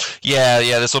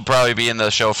 This will probably be in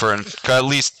the show for at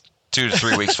least 2 to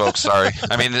 3 weeks, folks. Sorry.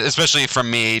 I mean, especially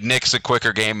from me. Nick's a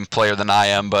quicker game player than I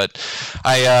am, but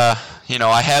I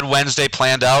had Wednesday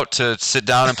planned out to sit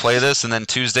down and play this, and then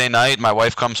Tuesday night, my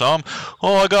wife comes home.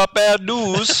 Oh, I got bad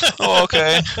news. Oh,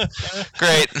 okay,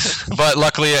 great. But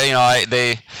luckily,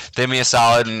 they did me a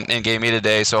solid and gave me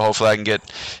today, so hopefully I can get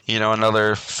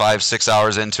another 5-6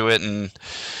 hours into it and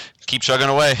keep chugging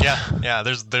away. Yeah.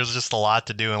 There's just a lot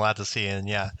to do and a lot to see,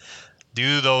 and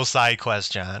do those side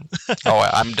quests, John.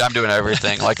 I'm doing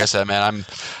everything. Like I said, man,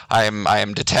 I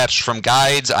am detached from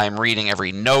guides. I'm reading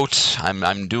every note.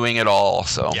 I'm doing it all.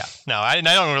 So I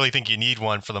don't really think you need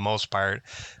one for the most part.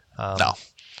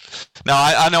 No,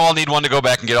 I know I'll need one to go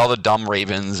back and get all the dumb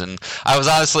ravens, and I was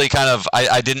honestly kind of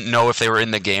I didn't know if they were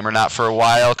in the game or not for a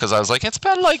while, because I was like, it's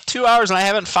been like 2 hours and I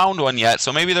haven't found one yet,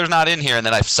 so maybe they're not in here. And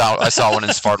then I saw one in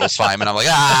Svartalfheim, and I'm like,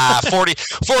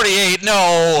 48,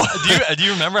 no. Do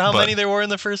you remember how many there were in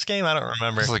the first game? I don't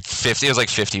remember. It was like 50. It was like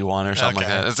 51 or something like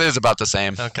that. It's about the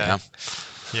same. Okay.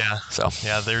 Yeah. So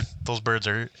those birds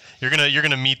are you're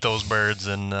gonna meet those birds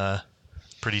and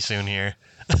pretty soon here.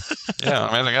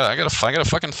 I gotta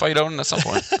fucking fight Odin at some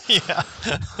point. Yeah.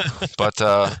 But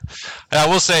I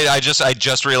will say, I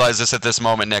just realized this at this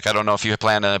moment, Nick. I don't know if you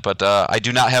planned on it, but I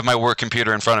do not have my work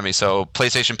computer in front of me, so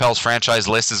PlayStation Pals franchise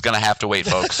list is gonna have to wait,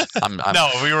 folks. No,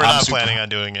 we were not planning on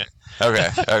doing it. Okay,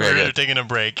 we were taking a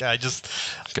break.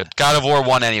 Good. God of War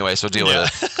 1 anyway, so deal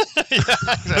with it. Yeah,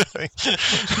 exactly.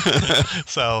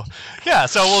 So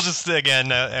we'll just, again,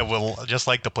 we'll just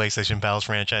like the PlayStation Pals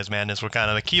franchise madness, we're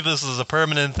kind of keep this as a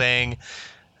permanent thing,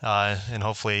 and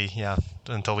hopefully,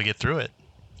 until we get through it,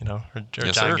 or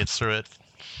John gets through it.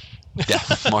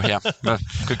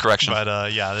 Good correction. But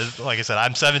like I said,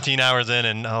 I'm 17 hours in,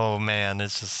 and oh man,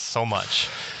 it's just so much.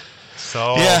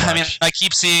 I mean, I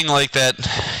keep seeing like that,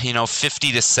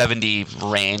 50 to 70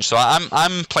 range. So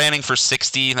I'm planning for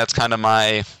 60. That's kind of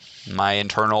my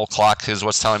internal clock is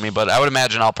what's telling me. But I would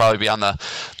imagine I'll probably be on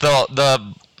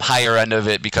the higher end of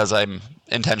it because I'm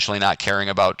intentionally not caring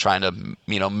about trying to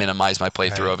minimize my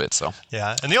playthrough of it. So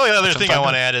yeah, and the only other thing I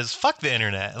want to add is fuck the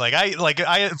internet. Avoiding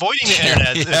the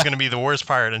internet is going to be the worst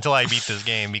part until I beat this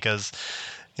game, because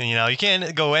you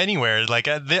can't go anywhere. Like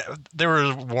there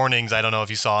were warnings. I don't know if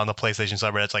you saw on the PlayStation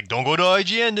subreddit. It's don't go to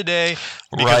IGN today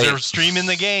because they're streaming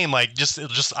the game.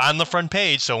 Just on the front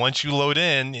page. So once you load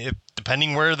in,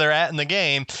 depending where they're at in the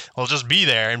game, it'll just be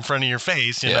there in front of your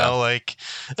face. You know.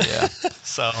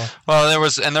 So well, there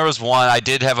was one. I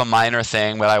did have a minor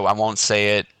thing, but I won't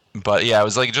say it. But yeah, it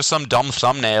was just some dumb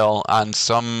thumbnail on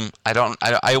some.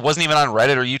 I wasn't even on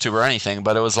Reddit or YouTube or anything,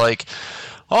 but it was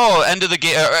end of the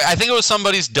game. I think it was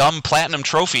somebody's dumb platinum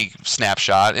trophy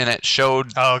snapshot, and it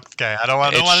showed. Oh, okay. I don't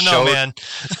want to know, man.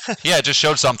 Yeah, it just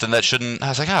showed something that shouldn't. I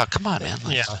was like, oh, come on, man.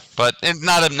 But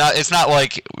it's not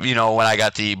like when I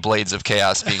got the Blades of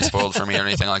Chaos being spoiled for me or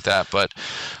anything like that. But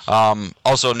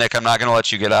also, Nick, I'm not going to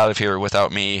let you get out of here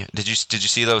without me. Did you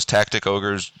see those Tactics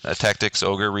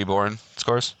Ogre Reborn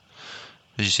scores?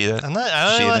 Did you see that? I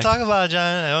don't even want to talk about it,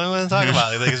 John. I don't even want to talk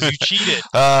about it because you cheated.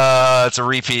 It's a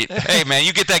repeat. Hey, man,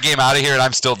 you get that game out of here, and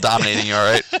I'm still dominating you. All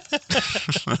right.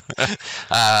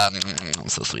 I'm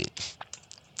so sweet.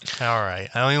 All right.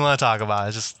 I don't even want to talk about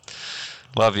it. Just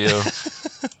love you.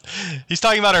 He's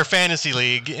talking about our fantasy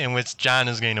league in which John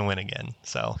is going to win again.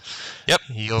 So yep,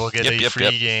 you'll get a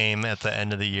free game at the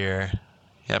end of the year.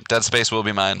 Yep, Dead Space will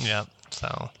be mine. Yep.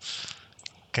 So.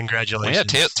 Congratulations.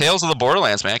 Well, yeah, Tales of the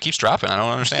Borderlands, man. It keeps dropping. I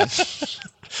don't understand.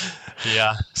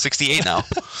 Yeah. 68 now.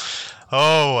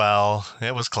 Oh, well.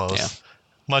 It was close. Yeah.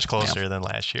 Much closer than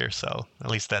last year, so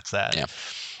at least that's that.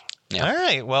 Yeah. All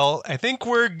right. Well, I think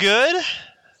we're good.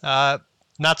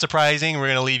 Not surprising, we're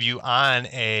going to leave you on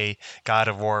a God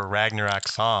of War Ragnarok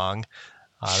song.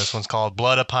 This one's called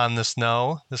Blood Upon the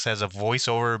Snow. This has a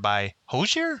voiceover by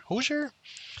Hosier?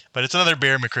 But it's another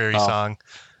Bear McCreary song.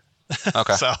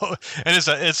 Okay. So, and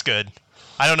it's good.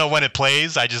 I don't know when it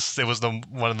plays. It was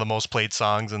one of the most played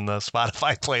songs in the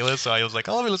Spotify playlist. So I was like,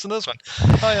 let me listen to this one.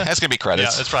 Oh yeah, that's gonna be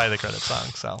credits. Yeah, it's probably the credit song.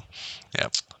 So,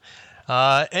 yep.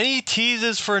 Any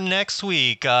teases for next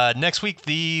week? Next week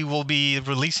we'll be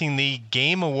releasing the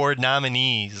Game Award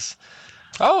nominees.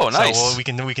 Oh, nice. So we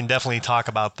can definitely talk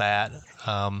about that.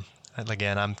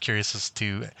 Again, I'm curious as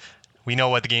to. We know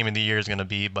what the game of the year is going to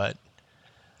be, but.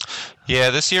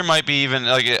 Yeah, this year might be even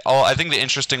I think the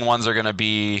interesting ones are going to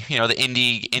be the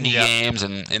indie games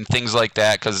and things like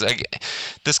that, because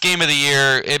this game of the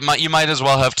year you might as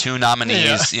well have two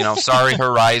nominees. Yeah. Sorry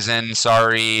Horizon,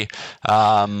 sorry.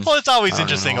 Well, it's always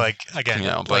interesting.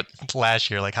 But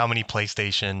last year, how many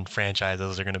PlayStation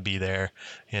franchises are going to be there?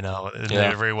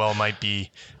 There very well might be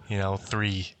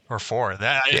 3 or 4.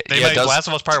 Last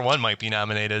of Us Part 1 might be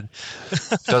nominated.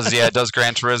 Does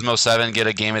Gran Turismo 7 get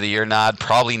a Game of the Year nod?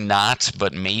 Probably not,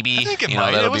 but maybe. I think it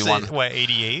might. That'll be one.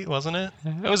 88, wasn't it?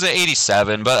 It was at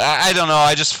 87, but I don't know.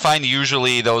 I just find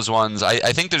usually those ones. I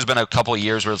think there's been a couple of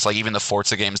years where it's even the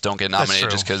Forza games don't get nominated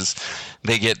just because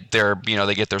they get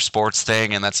their sports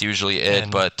thing, and that's usually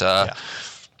it.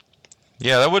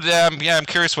 Yeah, that would. I'm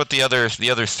curious what the other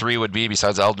 3 would be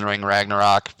besides Elden Ring,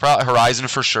 Ragnarok. Horizon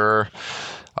for sure.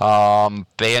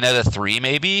 Bayonetta 3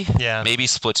 maybe. Yeah. Maybe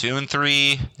Splatoon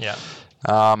 3. Yeah.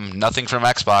 Nothing from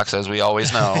Xbox, as we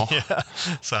always know. Yeah.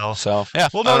 So yeah.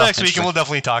 We'll know next week, and we'll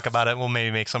definitely talk about it. We'll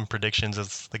maybe make some predictions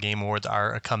as the Game Awards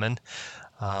are coming.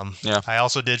 I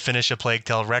also did finish A Plague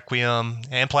Tale Requiem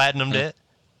and platinumed it,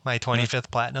 my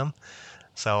 25th platinum.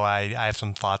 So I have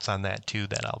some thoughts on that too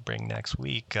that I'll bring next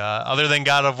week. Other than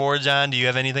God of War, John, do you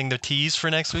have anything to tease for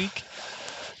next week?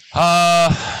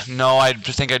 No, I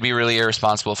think I'd be really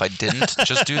irresponsible if I didn't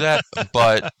just do that.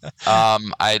 But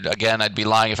I'd be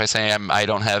lying if I say I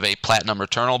don't have a platinum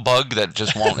returnal bug that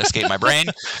just won't escape my brain.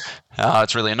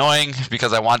 It's really annoying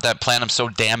because I want that platinum so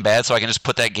damn bad so I can just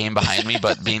put that game behind me.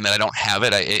 But being that I don't have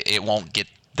it, it won't get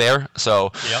there.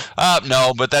 So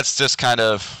no, but that's just kind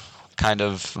of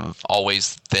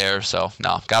always there. So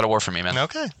no, God of War for me, man.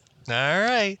 Okay. All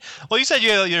right. Well, you said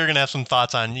you're going to have some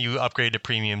thoughts on you upgrade to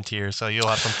premium tier, so you'll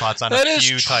have some thoughts on a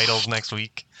few titles next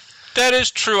week. That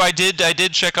is true. I did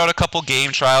check out a couple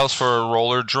game trials for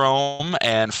Roller Drome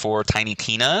and for Tiny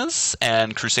Tina's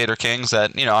and Crusader Kings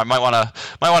that I might want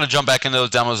to jump back into those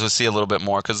demos and see a little bit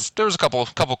more because there was a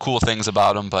couple cool things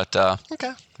about them. But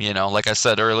okay. Like I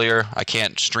said earlier, I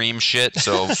can't stream shit,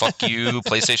 so fuck you,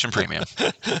 PlayStation Premium.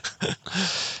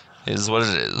 Is what it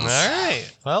is. All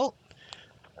right. Well.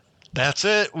 That's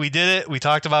it. We did it. We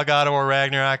talked about God of War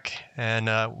Ragnarok, and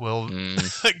we'll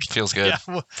feels good.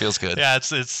 Yeah, feels good. Yeah,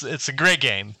 it's a great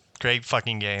game, great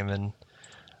fucking game, and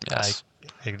yes.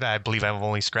 I believe I've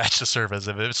only scratched the surface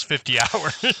of it. It's 50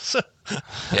 hours.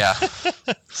 Yeah.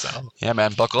 So. Yeah,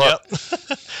 man. Buckle up.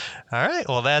 All right.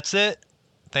 Well, that's it.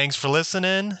 Thanks for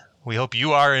listening. We hope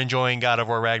you are enjoying God of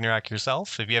War Ragnarok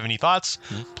yourself. If you have any thoughts,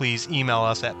 please email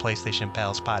us at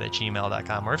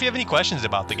PlayStationPalspod@gmail.com. Or if you have any questions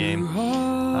about the game,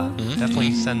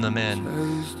 definitely send them in.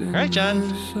 All right,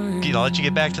 John. I'll let you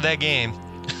get back to that game.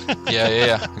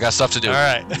 Yeah. I got stuff to do. All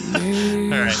right. All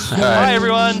right. Bye,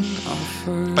 everyone.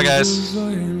 Bye, guys.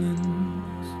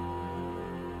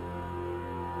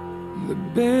 The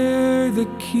bear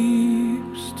that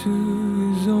keeps to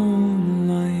his own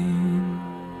line.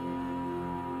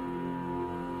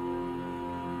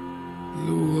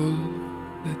 The wolf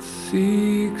that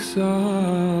seeks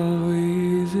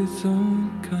always its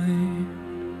own kind.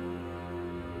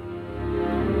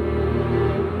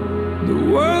 The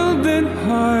world that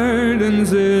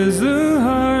hardens as the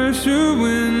harsher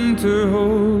winter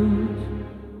holds.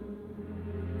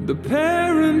 The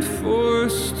parent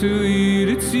forced to eat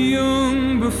its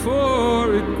young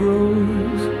before it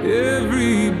grows.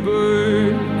 Every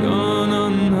bird gone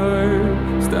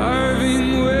unheard,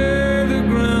 starving where the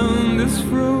ground is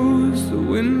froze. The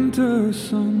winter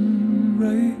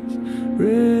sunrise,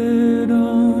 red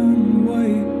on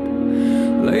white,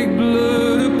 like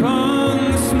blood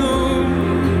upon the snow.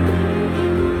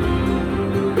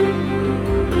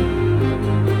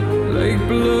 Like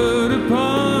blood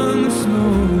upon the snow.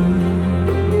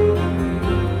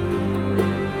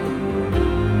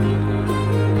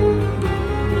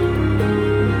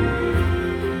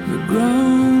 The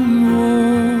ground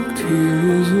walked here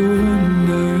is a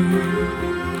wonder.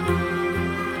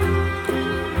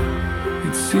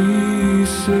 It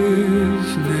ceases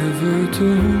never to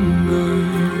hunger.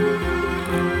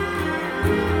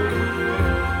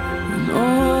 And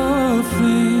all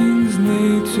things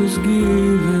nature's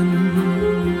given,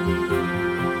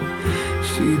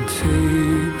 she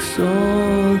takes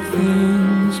all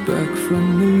things back from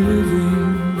the living.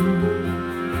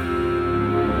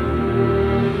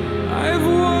 I've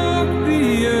walked the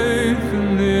earth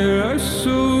and there are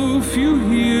so few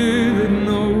here that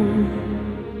know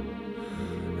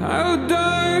how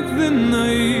dark the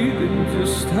night and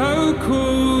just how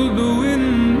cold the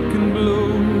wind can blow.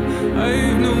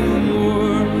 I've no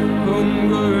more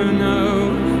hunger now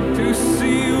to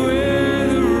see where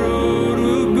the road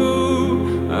will go.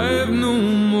 I've no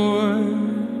more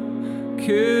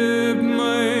kept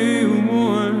my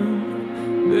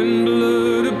warmth than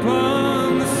blood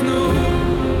upon the snow.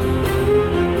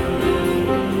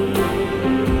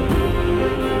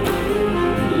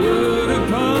 Blood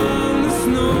upon the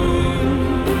snow.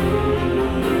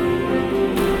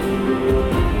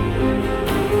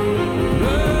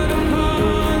 Blood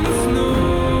upon the snow.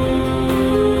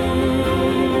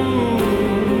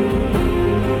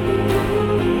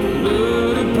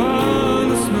 Blood upon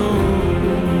the snow.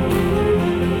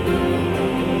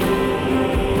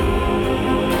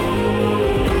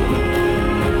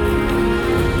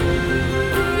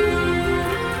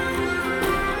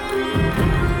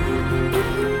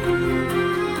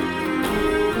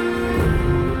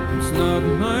 It's not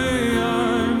my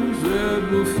arms that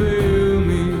will fail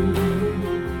me,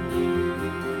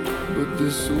 but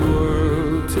this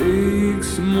world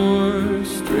takes more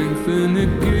strength than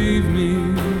it gave me.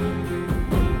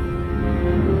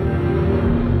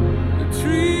 The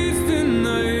trees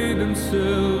deny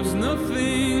themselves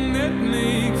nothing that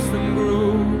makes them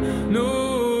grow. No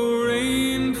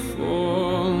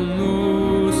rainfall,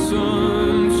 no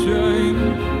sunshine,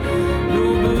 no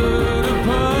blood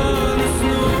upon the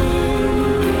snow.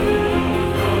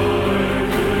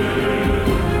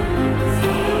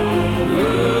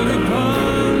 Blood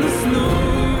upon the snow.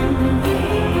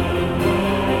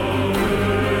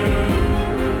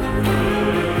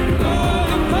 Blood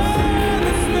upon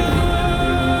the snow.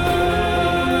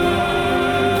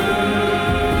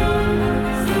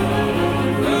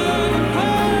 Blood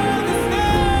upon the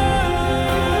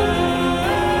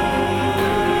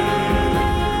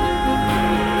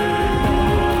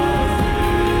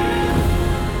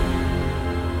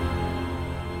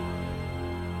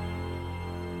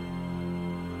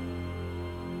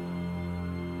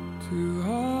to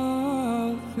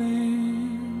all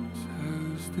things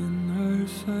housed in her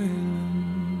silence.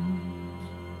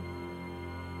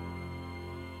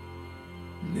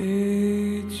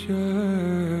 Nature